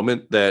enough in the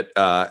moment that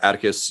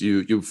Atticus,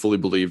 you fully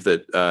believe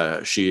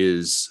that she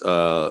is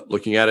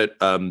looking at it.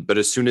 But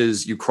as soon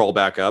as you crawl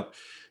back up,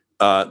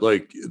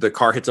 like the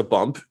car hits a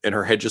bump and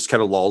her head just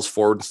kind of lolls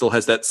forward and still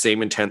has that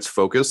same intense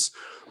focus,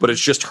 but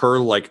it's just her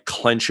like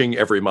clenching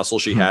every muscle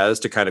she has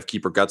to kind of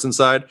keep her guts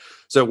inside.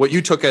 So what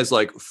you took as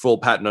like full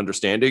patent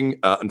understanding,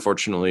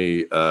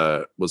 unfortunately,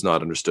 was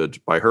not understood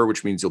by her,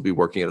 which means you'll be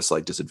working at a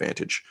slight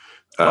disadvantage.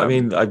 I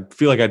mean, I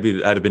feel like I'd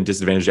have been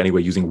disadvantaged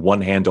anyway using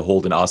one hand to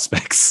hold an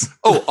Auspex.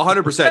 Oh,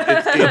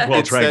 100%.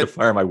 While trying to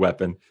fire my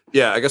weapon.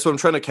 Yeah, I guess what I'm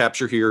trying to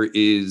capture here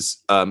is,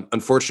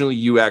 unfortunately,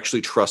 you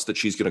actually trust that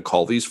she's going to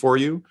call these for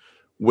you,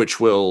 which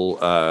will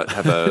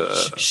have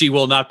a... She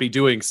will not be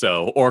doing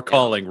so or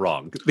calling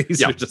wrong.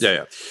 These are just...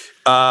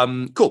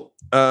 Cool.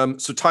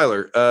 So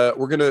Tyler,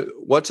 we're gonna.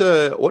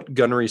 What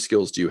gunnery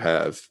skills do you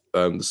have?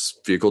 This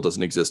vehicle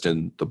doesn't exist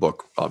in the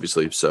book,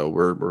 obviously, so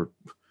we're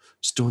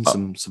just doing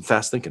some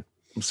fast thinking.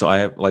 So I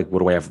have like, what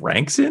do I have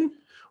ranks in?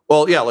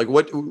 Well, yeah, like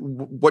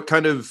what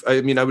kind of? I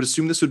mean, I would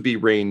assume this would be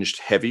ranged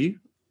heavy,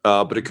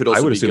 but it could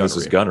also. I would be assume gunnery. this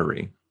is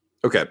gunnery.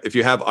 Okay, if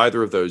you have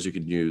either of those, you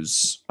can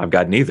use. I've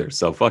got neither,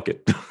 so fuck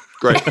it.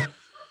 Great.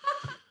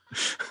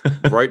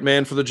 Right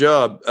man for the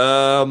job.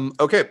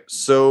 Okay,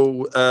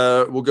 so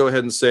we'll go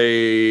ahead and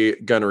say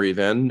gunnery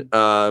then.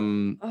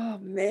 Oh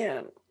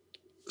man.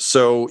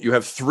 So you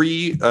have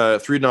three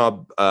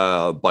knob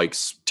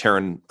bikes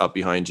tearing up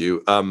behind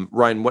you.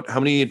 Ryan, how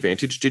many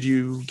advantage did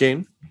you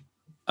gain?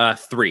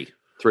 3.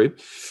 3.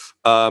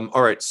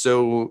 All right.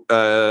 So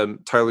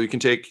Tyler, you can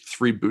take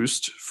 3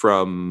 boost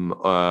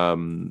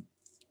from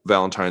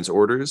Valentine's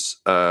orders.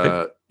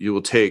 Okay. You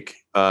will take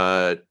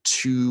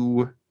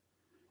 2.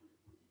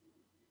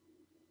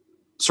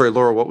 Sorry,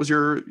 Laura, what was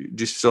do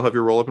you still have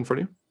your roll up in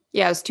front of you?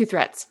 Yeah, it was 2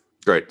 threats.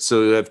 Great.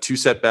 So you have 2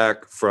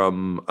 setback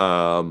from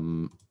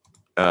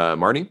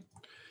Marnie.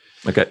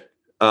 Okay.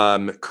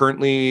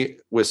 Currently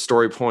with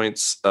story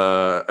points,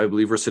 I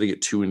believe we're sitting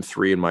at 2 and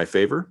 3 in my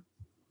favor.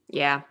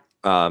 Yeah.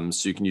 So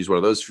you can use one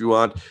of those if you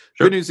want.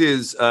 Sure. Good news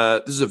is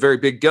this is a very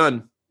big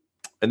gun,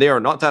 and they are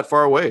not that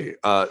far away.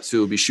 So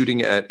you'll be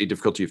shooting at a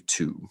difficulty of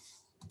 2.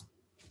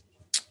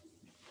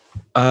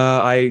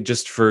 I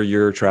just for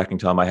your tracking,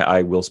 Tom,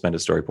 I will spend a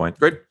story point.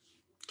 Great.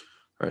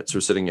 All right, so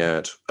we're sitting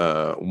at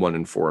 1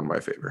 and 4 in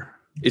my favor.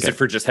 Is it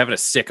for just having a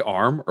sick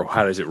arm, or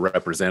how does it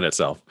represent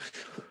itself?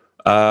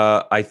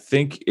 I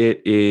think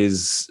it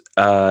is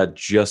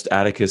just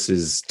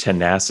Atticus's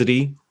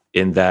tenacity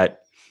in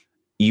that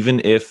even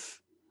if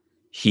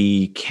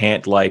he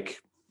can't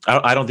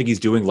I don't think he's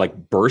doing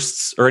like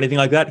bursts or anything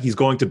like that. He's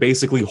going to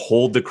basically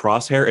hold the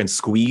crosshair and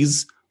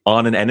squeeze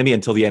on an enemy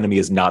until the enemy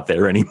is not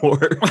there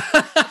anymore.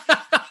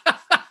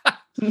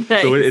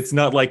 Nice. So it's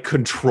not like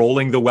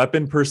controlling the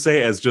weapon per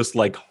se, as just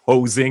like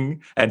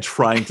hosing and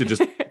trying to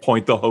just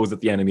point the hose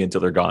at the enemy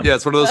until they're gone. Yeah,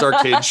 it's one of those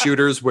arcade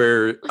shooters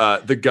where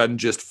the gun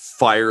just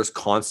fires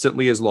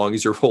constantly as long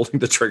as you're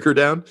holding the trigger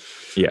down.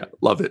 Yeah.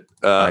 Love it.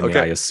 I mean, Okay.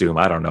 I assume.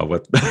 I don't know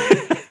what.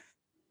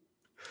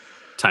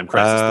 Time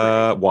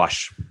Crisis 3.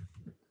 Wash.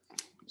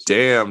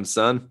 Damn,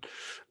 son.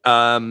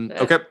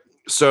 Okay.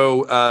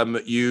 So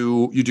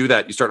you do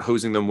that. You start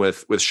hosing them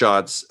with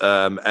shots.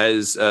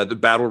 As the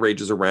battle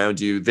rages around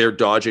you, they're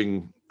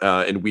dodging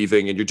and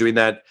weaving, and you're doing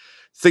that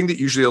thing that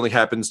usually only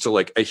happens to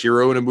like a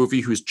hero in a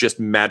movie who's just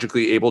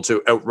magically able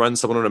to outrun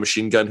someone on a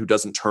machine gun who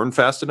doesn't turn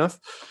fast enough.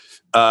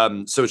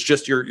 So it's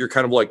just you're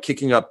kind of like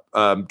kicking up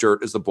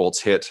dirt as the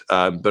bolts hit,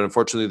 but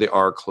unfortunately they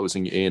are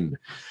closing in.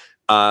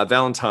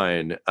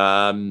 Valentine,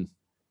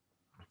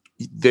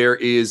 there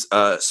is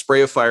a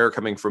spray of fire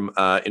coming from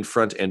in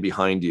front and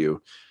behind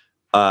you.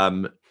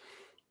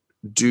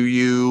 Do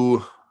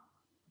you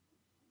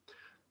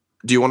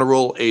want to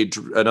roll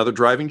another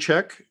driving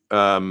check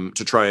to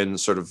try and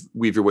sort of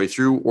weave your way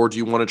through, or do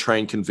you want to try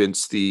and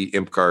convince the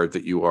imp guard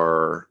that you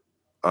are?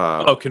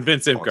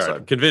 Convince imp guard.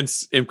 alongside?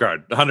 Convince imp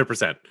guard.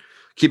 100%.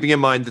 Keeping in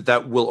mind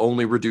that will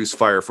only reduce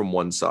fire from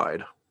one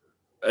side.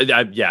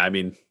 Yeah, I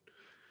mean,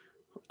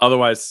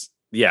 otherwise,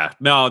 yeah.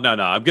 No.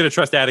 I'm gonna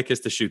trust Atticus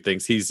to shoot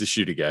things. He's the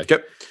shooting guy. Okay.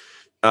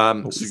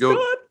 So go.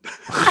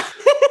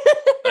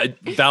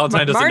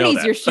 Valentine doesn't know Marnie's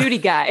that. your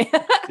shooty guy.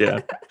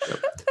 Yeah.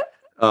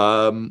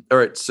 All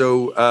right.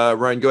 So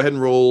Ryan, go ahead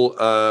and roll.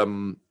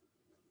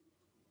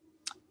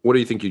 What do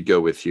you think you'd go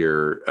with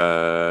here?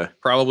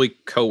 Probably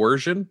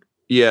coercion.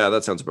 Yeah,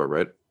 that sounds about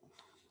right.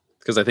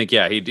 Because I think,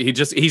 yeah,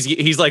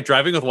 he's like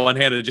driving with one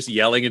hand and just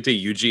yelling into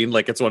Eugene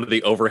like it's one of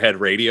the overhead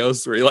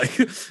radios where he like,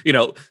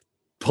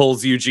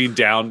 pulls Eugene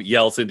down,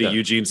 yells into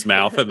Eugene's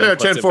mouth, and then Yeah,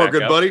 puts 10-4, it good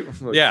back buddy. up.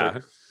 Yeah.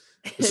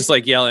 It's just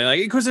like yelling, like,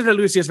 Inquisitor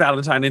Lucius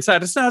Valentine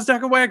inside a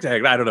Snazdak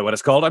Wagtag. I don't know what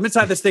it's called. I'm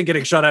inside this thing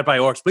getting shot at by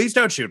orcs. Please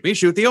don't shoot me.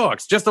 Shoot the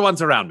orcs. Just the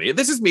ones around me.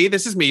 This is me.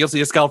 You'll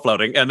see a skull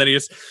floating. And then he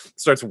just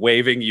starts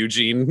waving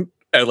Eugene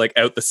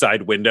out the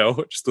side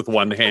window just with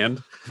one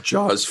hand.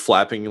 Jaws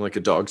flapping like a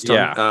dog's tongue.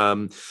 Yeah.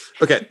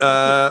 Okay.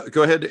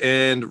 Go ahead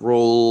and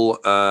roll.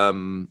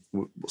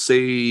 We'll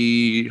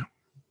say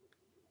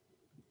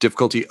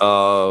difficulty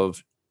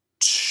of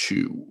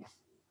 2.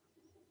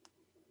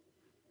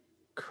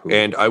 Cool.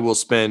 And I will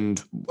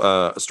spend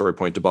a story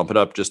point to bump it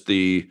up. Just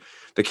the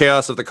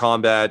chaos of the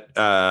combat.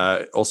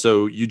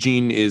 Also,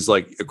 Eugene is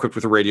like equipped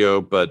with a radio,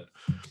 but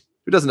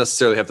he doesn't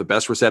necessarily have the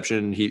best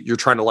reception. You're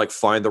trying to like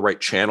find the right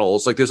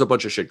channels. Like there's a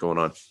bunch of shit going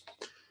on.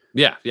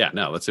 Yeah.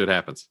 No, let's see what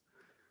happens.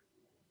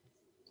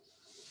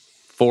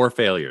 4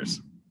 failures.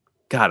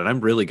 God, and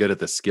I'm really good at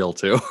this skill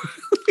too.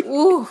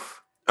 Ooh.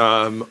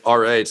 All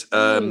right.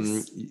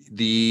 Nice.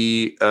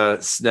 The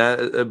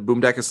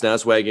Boomdaka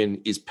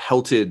Snazwagon is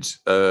pelted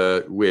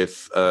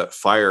with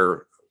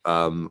fire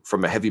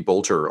from a heavy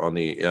bolter on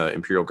the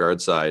Imperial Guard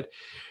side.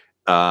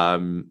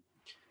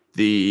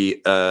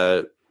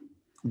 The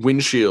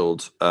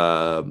windshield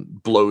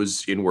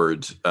blows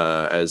inward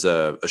as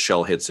a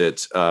shell hits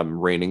it,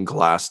 raining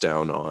glass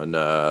down on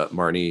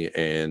Marnie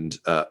and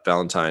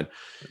Valentine.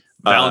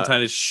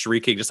 Valentine is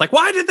shrieking, just like,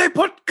 why did they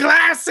put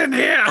glass in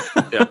here?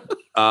 Yeah.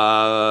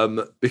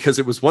 Because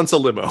it was once a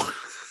limo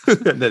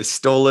and they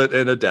stole it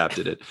and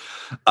adapted it.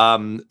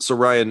 So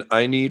Ryan,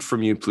 I need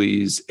from you,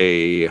 please,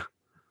 a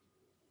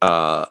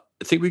I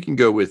think we can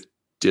go with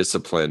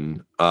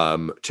discipline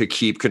to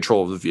keep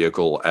control of the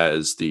vehicle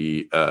as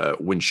the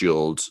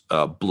windshield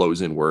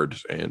blows inward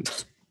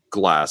and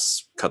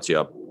glass cuts you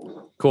up.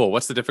 Cool.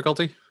 What's the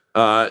difficulty?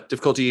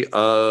 Difficulty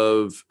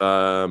of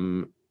how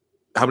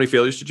many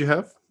failures did you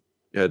have?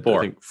 You had 4.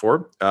 I think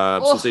 4.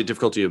 So say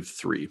difficulty of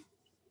 3.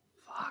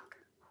 Fuck.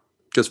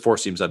 Because 4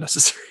 seems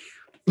unnecessary.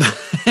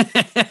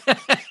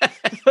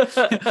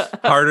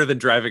 Harder than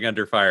driving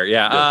under fire.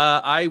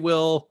 Yeah. I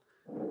will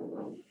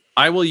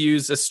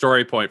use a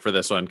story point for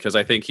this one because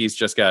I think he's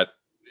just got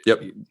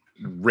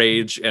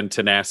rage and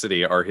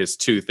tenacity are his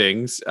 2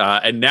 things.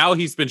 And now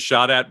he's been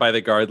shot at by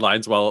the guard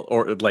lines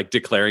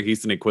declaring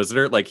he's an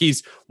inquisitor. Like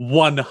he's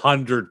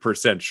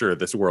 100% sure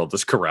this world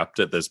is corrupt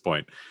at this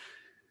point.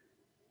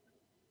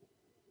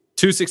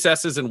 2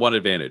 successes and 1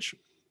 advantage.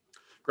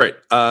 Great.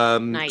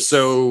 Nice.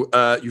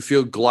 So you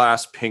feel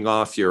glass ping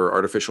off your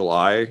artificial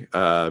eye,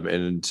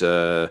 and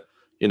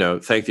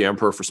thank the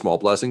Emperor for small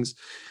blessings.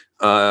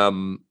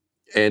 And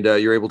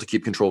you're able to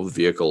keep control of the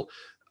vehicle.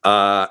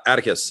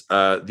 Atticus,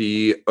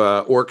 the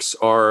orcs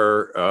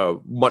are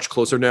much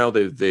closer now.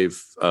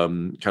 They've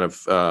kind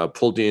of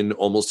pulled in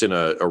almost in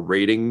a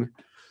raiding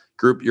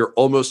group. You're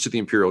almost to the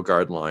Imperial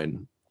Guard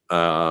line.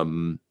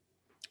 Go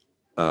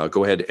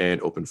ahead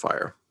and open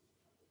fire.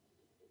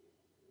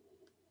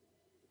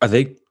 Are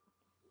they?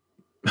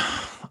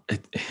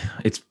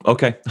 It's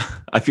okay.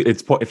 I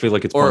feel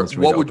like it's. Or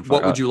what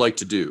would you like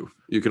to do?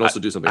 You can also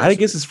do something. I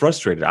guess it's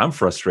frustrated. I'm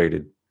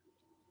frustrated.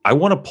 I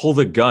want to pull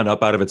the gun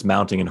up out of its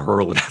mounting and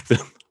hurl it at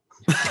them.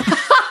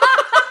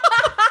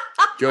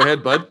 Go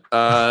ahead, bud.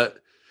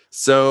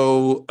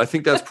 So I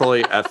think that's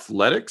probably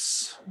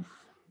athletics.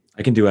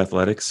 I can do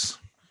athletics.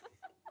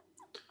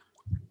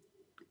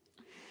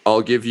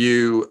 I'll give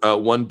you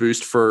 1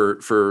 boost for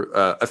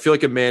I feel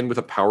like a man with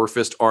a power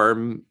fist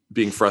arm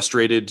being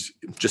frustrated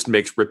just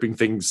makes ripping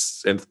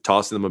things and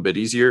tossing them a bit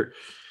easier.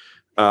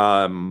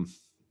 Yeah.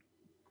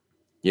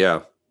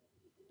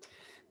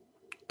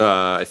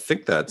 I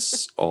think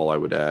that's all I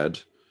would add.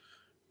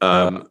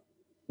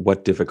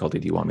 What difficulty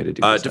do you want me to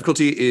do?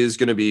 Difficulty is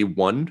going to be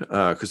 1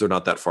 because they're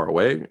not that far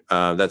away.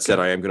 That said,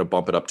 I am going to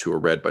bump it up to a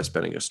red by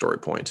spending a story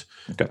point.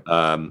 Okay.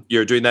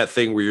 You're doing that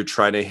thing where you're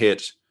trying to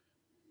hit.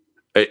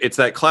 It's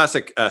that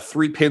classic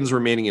 3 pins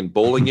remaining in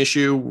bowling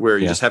issue where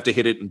you just have to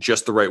hit it in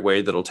just the right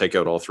way that'll take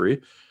out all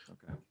 3.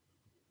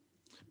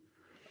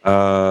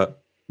 Okay.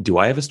 Do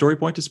I have a story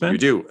point to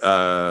spend? You do.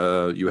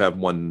 You have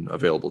 1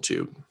 available to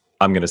you.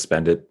 I'm going to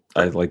spend it.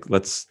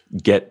 Let's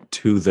get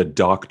to the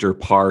doctor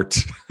part.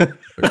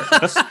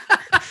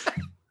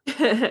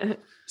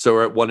 So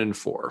we're at 1 and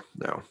 4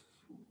 now.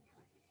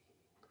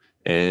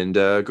 And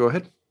go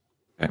ahead.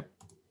 Okay.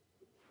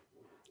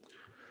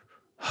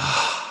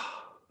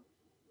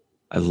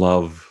 I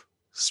love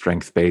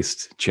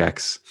strength-based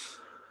checks.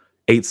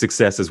 8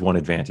 successes, 1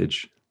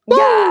 advantage.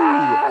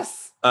 Yes.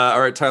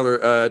 All right,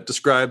 Tyler.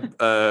 Describe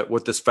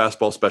what this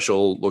fastball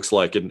special looks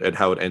like and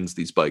how it ends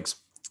these bikes.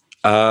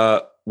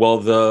 Well,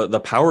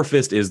 the power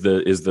fist is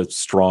the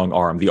strong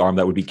arm, the arm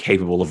that would be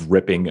capable of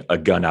ripping a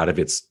gun out of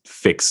its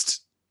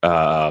fixed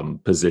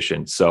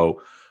position.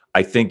 So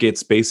I think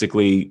it's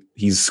basically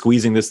he's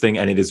squeezing this thing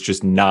and it is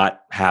just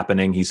not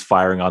happening. He's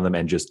firing on them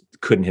and just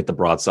couldn't hit the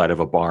broadside of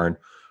a barn.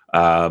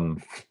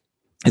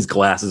 His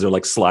glasses are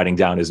like sliding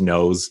down his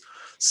nose.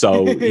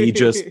 So he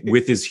just,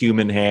 with his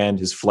human hand,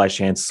 his flesh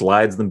hand,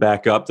 slides them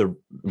back up the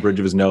bridge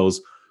of his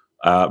nose,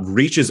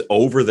 reaches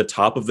over the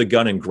top of the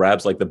gun and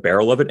grabs like the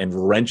barrel of it and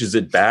wrenches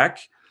it back.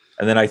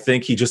 And then I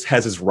think he just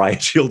has his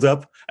riot shield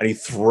up and he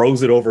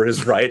throws it over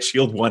his riot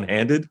shield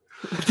one-handed.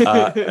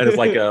 And it's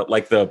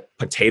like the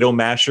potato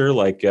masher,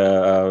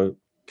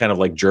 kind of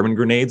like German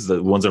grenades,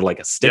 the ones that are like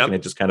a stick, and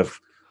it just kind of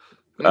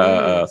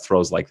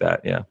throws like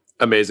that. Yeah.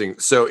 Amazing.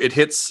 So it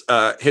hits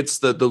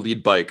the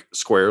lead bike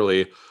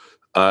squarely,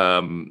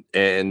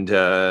 and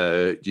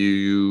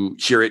you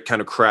hear it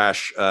kind of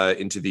crash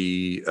into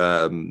the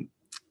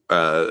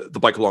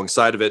bike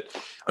alongside of it.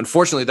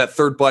 Unfortunately, that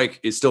third bike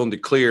is still in the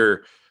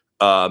clear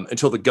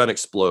until the gun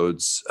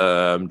explodes,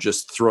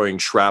 just throwing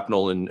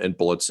shrapnel and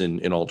bullets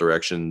in all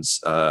directions,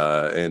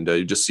 and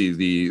you just see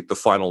the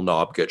final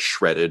knob get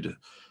shredded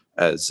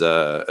as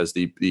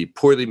the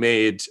poorly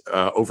made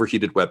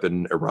overheated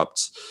weapon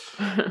erupts.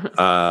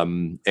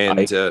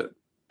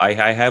 I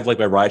have like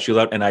my riot shield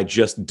out and I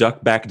just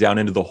duck back down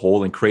into the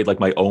hole and create like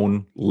my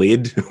own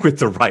lid with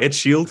the riot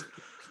shield.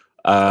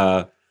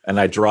 And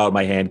I draw out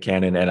my hand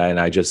cannon and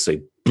I just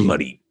say,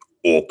 "Bloody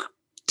orc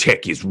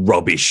tech is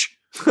rubbish."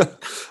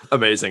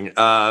 Amazing.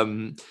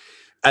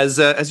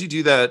 As you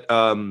do that,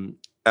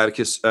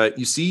 Atticus,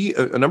 you see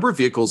a number of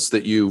vehicles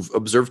that you've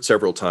observed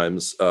several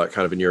times, kind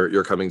of in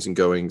your comings and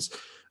goings,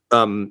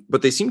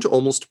 but they seem to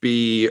almost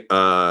be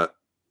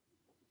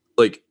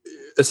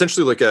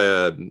essentially like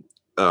a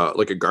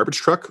garbage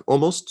truck,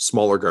 almost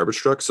smaller garbage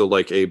truck. So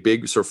like a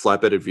big sort of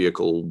flatbedded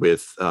vehicle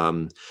with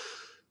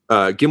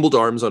gimbaled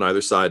arms on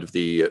either side of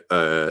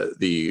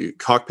the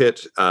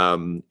cockpit,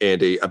 and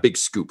a big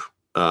scoop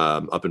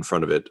up in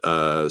front of it,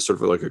 sort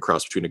of like a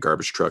cross between a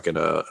garbage truck and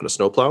a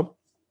snowplow.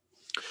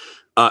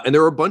 And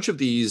there are a bunch of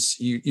these.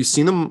 You've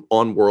seen them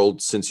on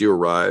World since you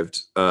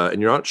arrived,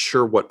 and you're not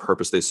sure what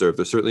purpose they serve.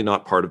 They're certainly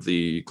not part of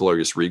the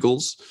Glorious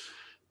Regals,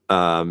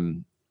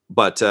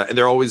 but and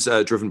they're always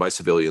driven by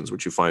civilians,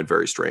 which you find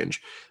very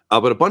strange.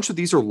 But a bunch of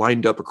these are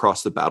lined up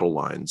across the battle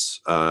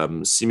lines,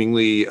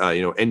 seemingly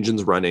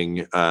engines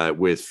running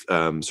with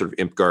sort of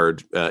imp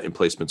guard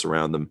emplacements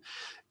around them.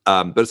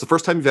 But it's the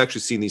first time you've actually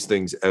seen these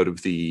things out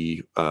of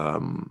the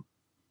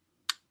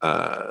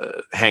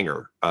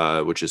hangar,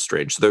 which is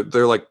strange. So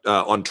they're like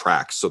on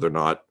tracks, so they're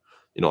not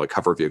like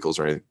hover vehicles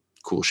or anything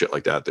cool shit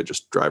like that. They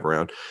just drive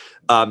around.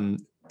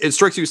 It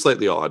strikes you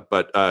slightly odd,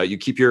 but you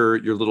keep your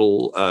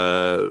little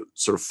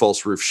sort of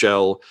false roof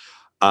shell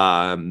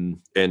and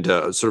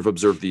sort of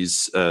observe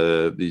these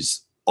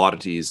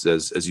oddities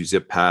as you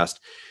zip past.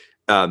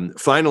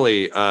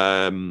 Finally,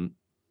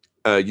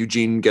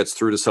 Eugene gets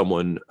through to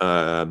someone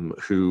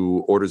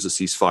who orders a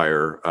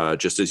ceasefire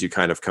just as you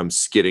kind of come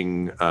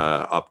skidding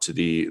up to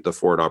the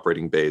forward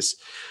operating base.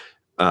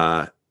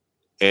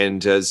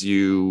 And as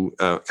you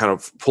kind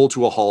of pull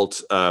to a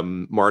halt,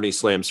 Marnie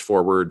slams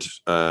forward.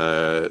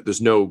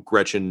 There's no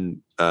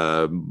Gretchen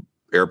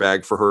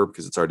airbag for her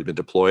because it's already been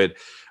deployed.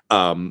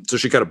 So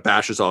she kind of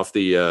bashes off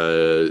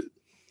the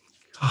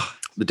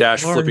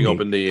dash, Marnie. Flipping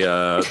open the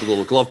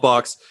little glove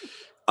box.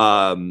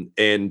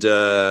 And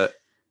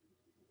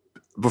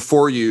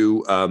before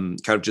you, kind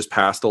of just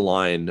past the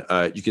line,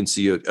 you can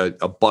see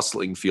a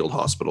bustling field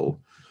hospital.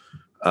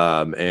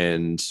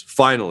 And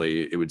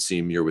finally, it would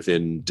seem you're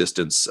within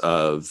distance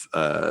of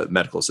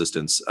medical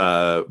assistance.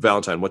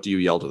 Valentine, what do you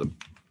yell to them?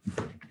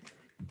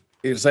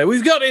 You say,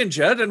 we've got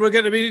injured and we're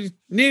going to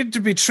need to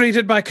be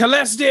treated by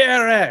Colles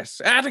DRS,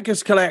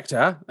 Atticus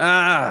Collector.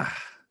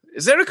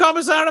 Is there a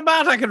commissar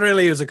about? I could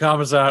really use a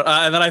commissar.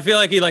 And then I feel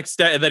like he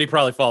and then he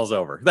probably falls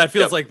over. That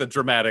feels like the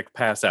dramatic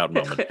pass out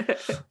moment.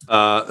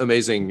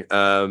 Amazing.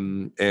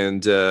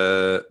 And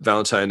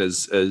Valentine,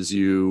 as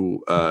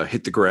you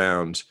hit the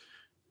ground,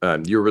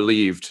 you're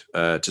relieved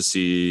to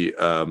see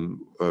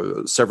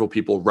several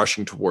people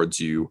rushing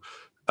towards you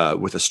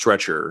with a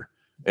stretcher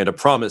and a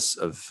promise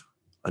of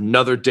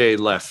another day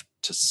left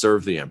to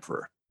serve the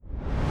Emperor.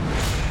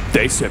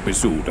 This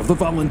episode of the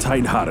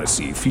Valentine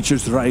Heresy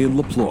features Ryan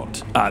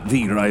LaPlante at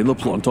the Ryan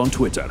LaPlante on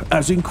Twitter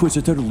as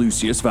Inquisitor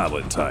Lucius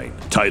Valentine,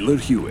 Tyler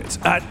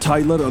Hewitt at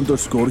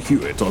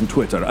Tyler_Hewitt on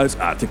Twitter as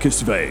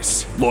Atticus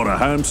Vase, Laura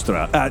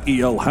Hamstra at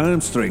EL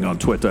Hamstring on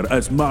Twitter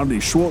as Marnie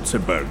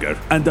Schwarzenberger,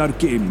 and our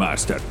Game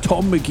Master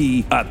Tom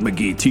McGee at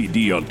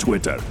McGeeTD on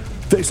Twitter.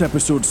 This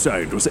episode's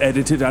sound was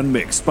edited and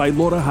mixed by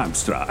Laura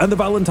Hamstra, and the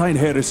Valentine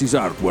Heresy's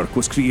artwork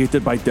was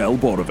created by Del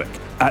Borovic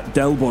at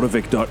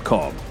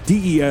delborovic.com,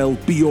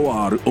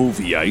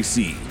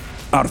 DELBOROVIC.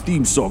 Our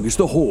theme song is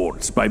The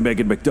Hordes by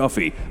Megan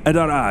McDuffie, and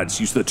our ads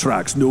use the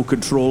tracks No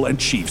Control and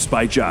Chiefs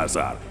by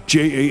Jazzar,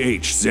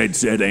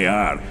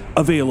 JAHZZAR,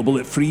 available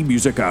at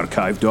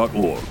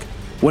freemusicarchive.org.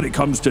 When it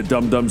comes to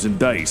Dum Dums and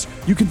Dice,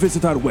 you can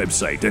visit our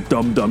website at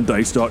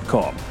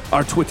dumdumdice.com.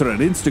 Our Twitter and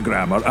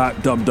Instagram are at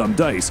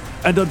dumdumdice,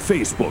 and on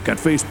Facebook at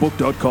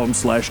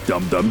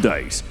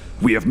facebook.com/dumdumdice.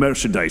 We have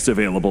merchandise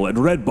available at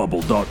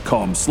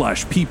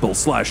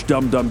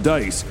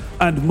redbubble.com/people/dumdumdice,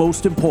 and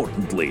most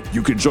importantly,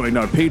 you can join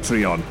our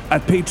Patreon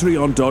at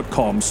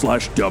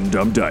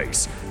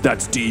patreon.com/dumdumdice.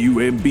 That's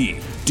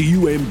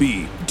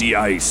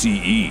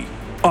DUMBDICE.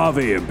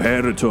 Ave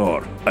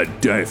Imperator, and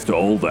death to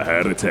all the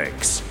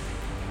heretics.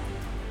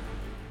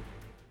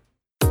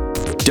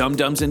 Dum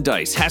Dums and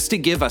Dice has to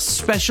give a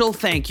special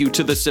thank you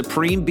to the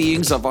supreme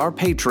beings of our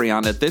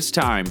Patreon at this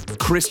time: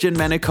 Christian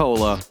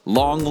Menicola,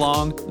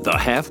 Long, The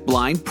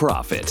Half-Blind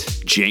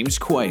Prophet, James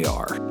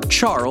Cuellar,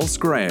 Charles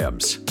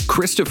Grams,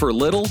 Christopher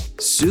Little,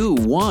 Sue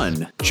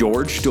One,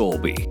 George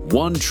Dolby,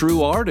 One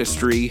True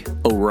Artistry,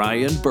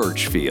 Orion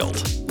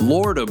Birchfield,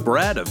 Lord of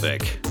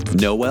Bradovic,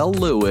 Noel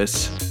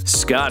Lewis,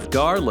 Scott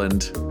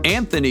Garland,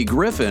 Anthony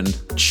Griffin,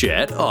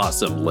 Chet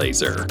Awesome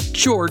Laser,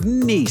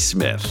 Jordan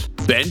Neesmith,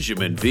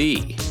 Benjamin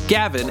V,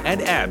 Gavin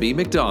and Abby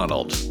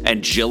McDonald,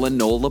 and Jill and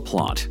Noel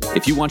LaPlante.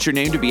 If you want your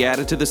name to be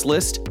added to this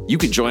list, you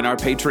can join our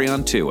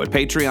Patreon too at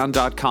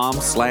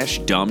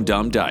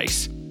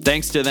patreon.com/dumdumdice.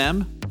 Thanks to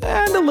them,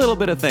 and a little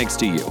bit of thanks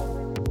to you.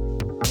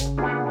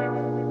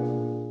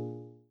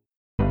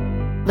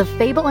 The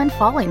Fable and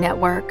Folly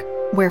Network,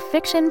 where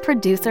fiction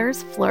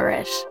producers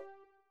flourish.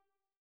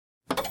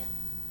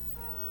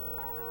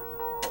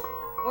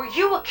 Were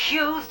you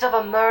accused of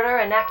a murder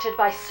enacted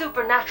by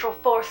supernatural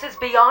forces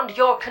beyond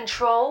your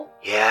control?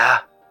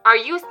 Yeah. Are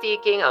you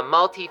seeking a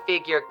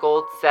multi-figure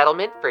gold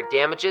settlement for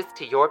damages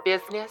to your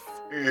business?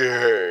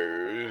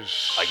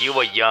 Yes. Are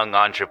you a young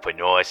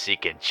entrepreneur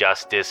seeking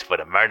justice for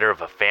the murder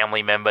of a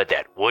family member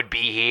that would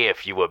be here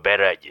if you were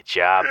better at your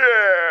job?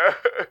 Yeah.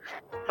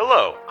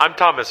 Hello, I'm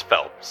Thomas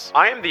Phelps.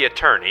 I am the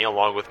attorney,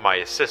 along with my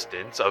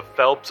assistants, of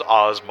Phelps,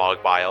 Oz,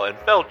 Mogbile, and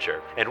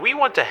Felcher, and we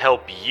want to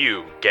help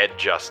you get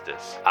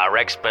justice. Our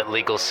expert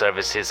legal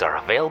services are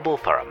available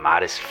for a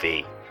modest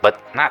fee,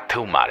 but not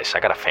too modest. I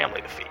got a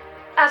family to feed.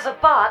 As a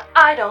bot,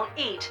 I don't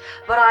eat,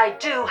 but I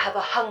do have a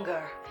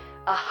hunger.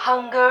 A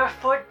hunger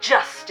for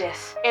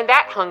justice. And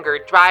that hunger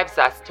drives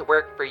us to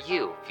work for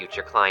you,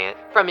 future client.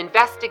 From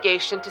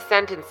investigation to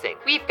sentencing,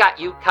 we've got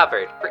you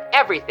covered for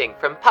everything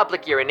from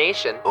public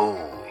urination. Ooh,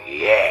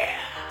 yeah.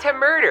 To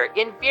murder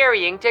in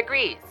varying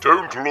degrees.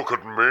 Don't look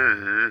at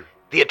me.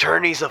 The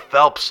attorneys of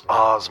Phelps,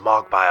 Oz,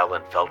 Mogbile,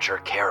 and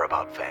Felcher care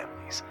about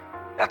families.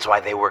 That's why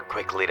they work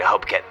quickly to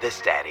help get this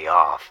daddy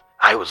off.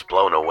 I was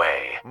blown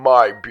away.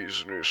 My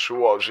business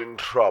was in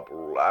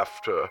trouble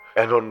after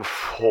an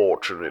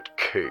unfortunate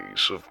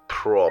case of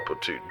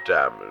property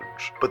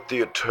damage. But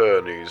the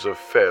attorneys of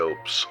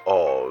Phelps,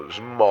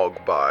 Oz,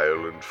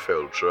 Mogbile, and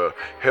Felcher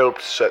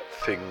helped set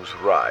things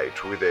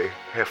right with a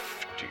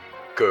hefty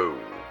gold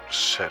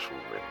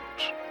settlement.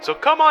 So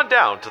come on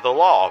down to the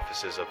law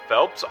offices of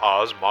Phelps,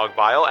 Oz,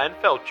 Mogbile, and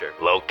Felcher.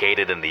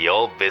 Located in the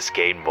old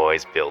Biscayne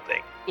Boys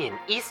building. In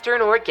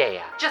Eastern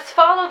Orgea. Just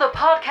follow the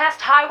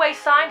podcast highway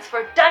signs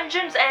for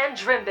Dungeons and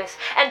Drimbus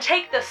and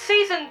take the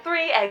Season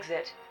 3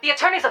 exit. The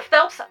attorneys of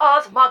Phelps,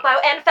 Oz, Mogbile,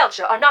 and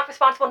Felcher are not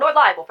responsible nor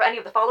liable for any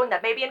of the following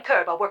that may be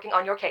incurred while working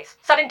on your case.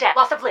 Sudden death,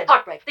 loss of limb,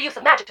 heartbreak, the use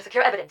of magic to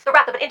secure evidence, the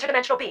wrath of an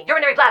interdimensional being,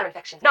 urinary bladder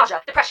infections,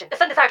 nausea, depression, the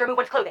sudden desire to remove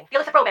one's clothing, the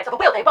illicit romance of a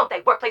will they, won't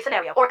they, workplace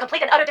scenario, or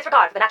complete and utter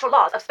disregard for the natural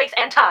laws of space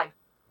and time.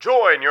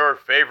 Join your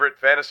favorite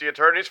fantasy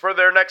attorneys for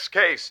their next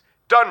case.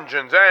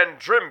 Dungeons and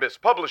Drimbus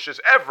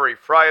publishes every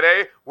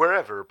Friday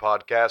wherever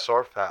podcasts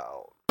are found.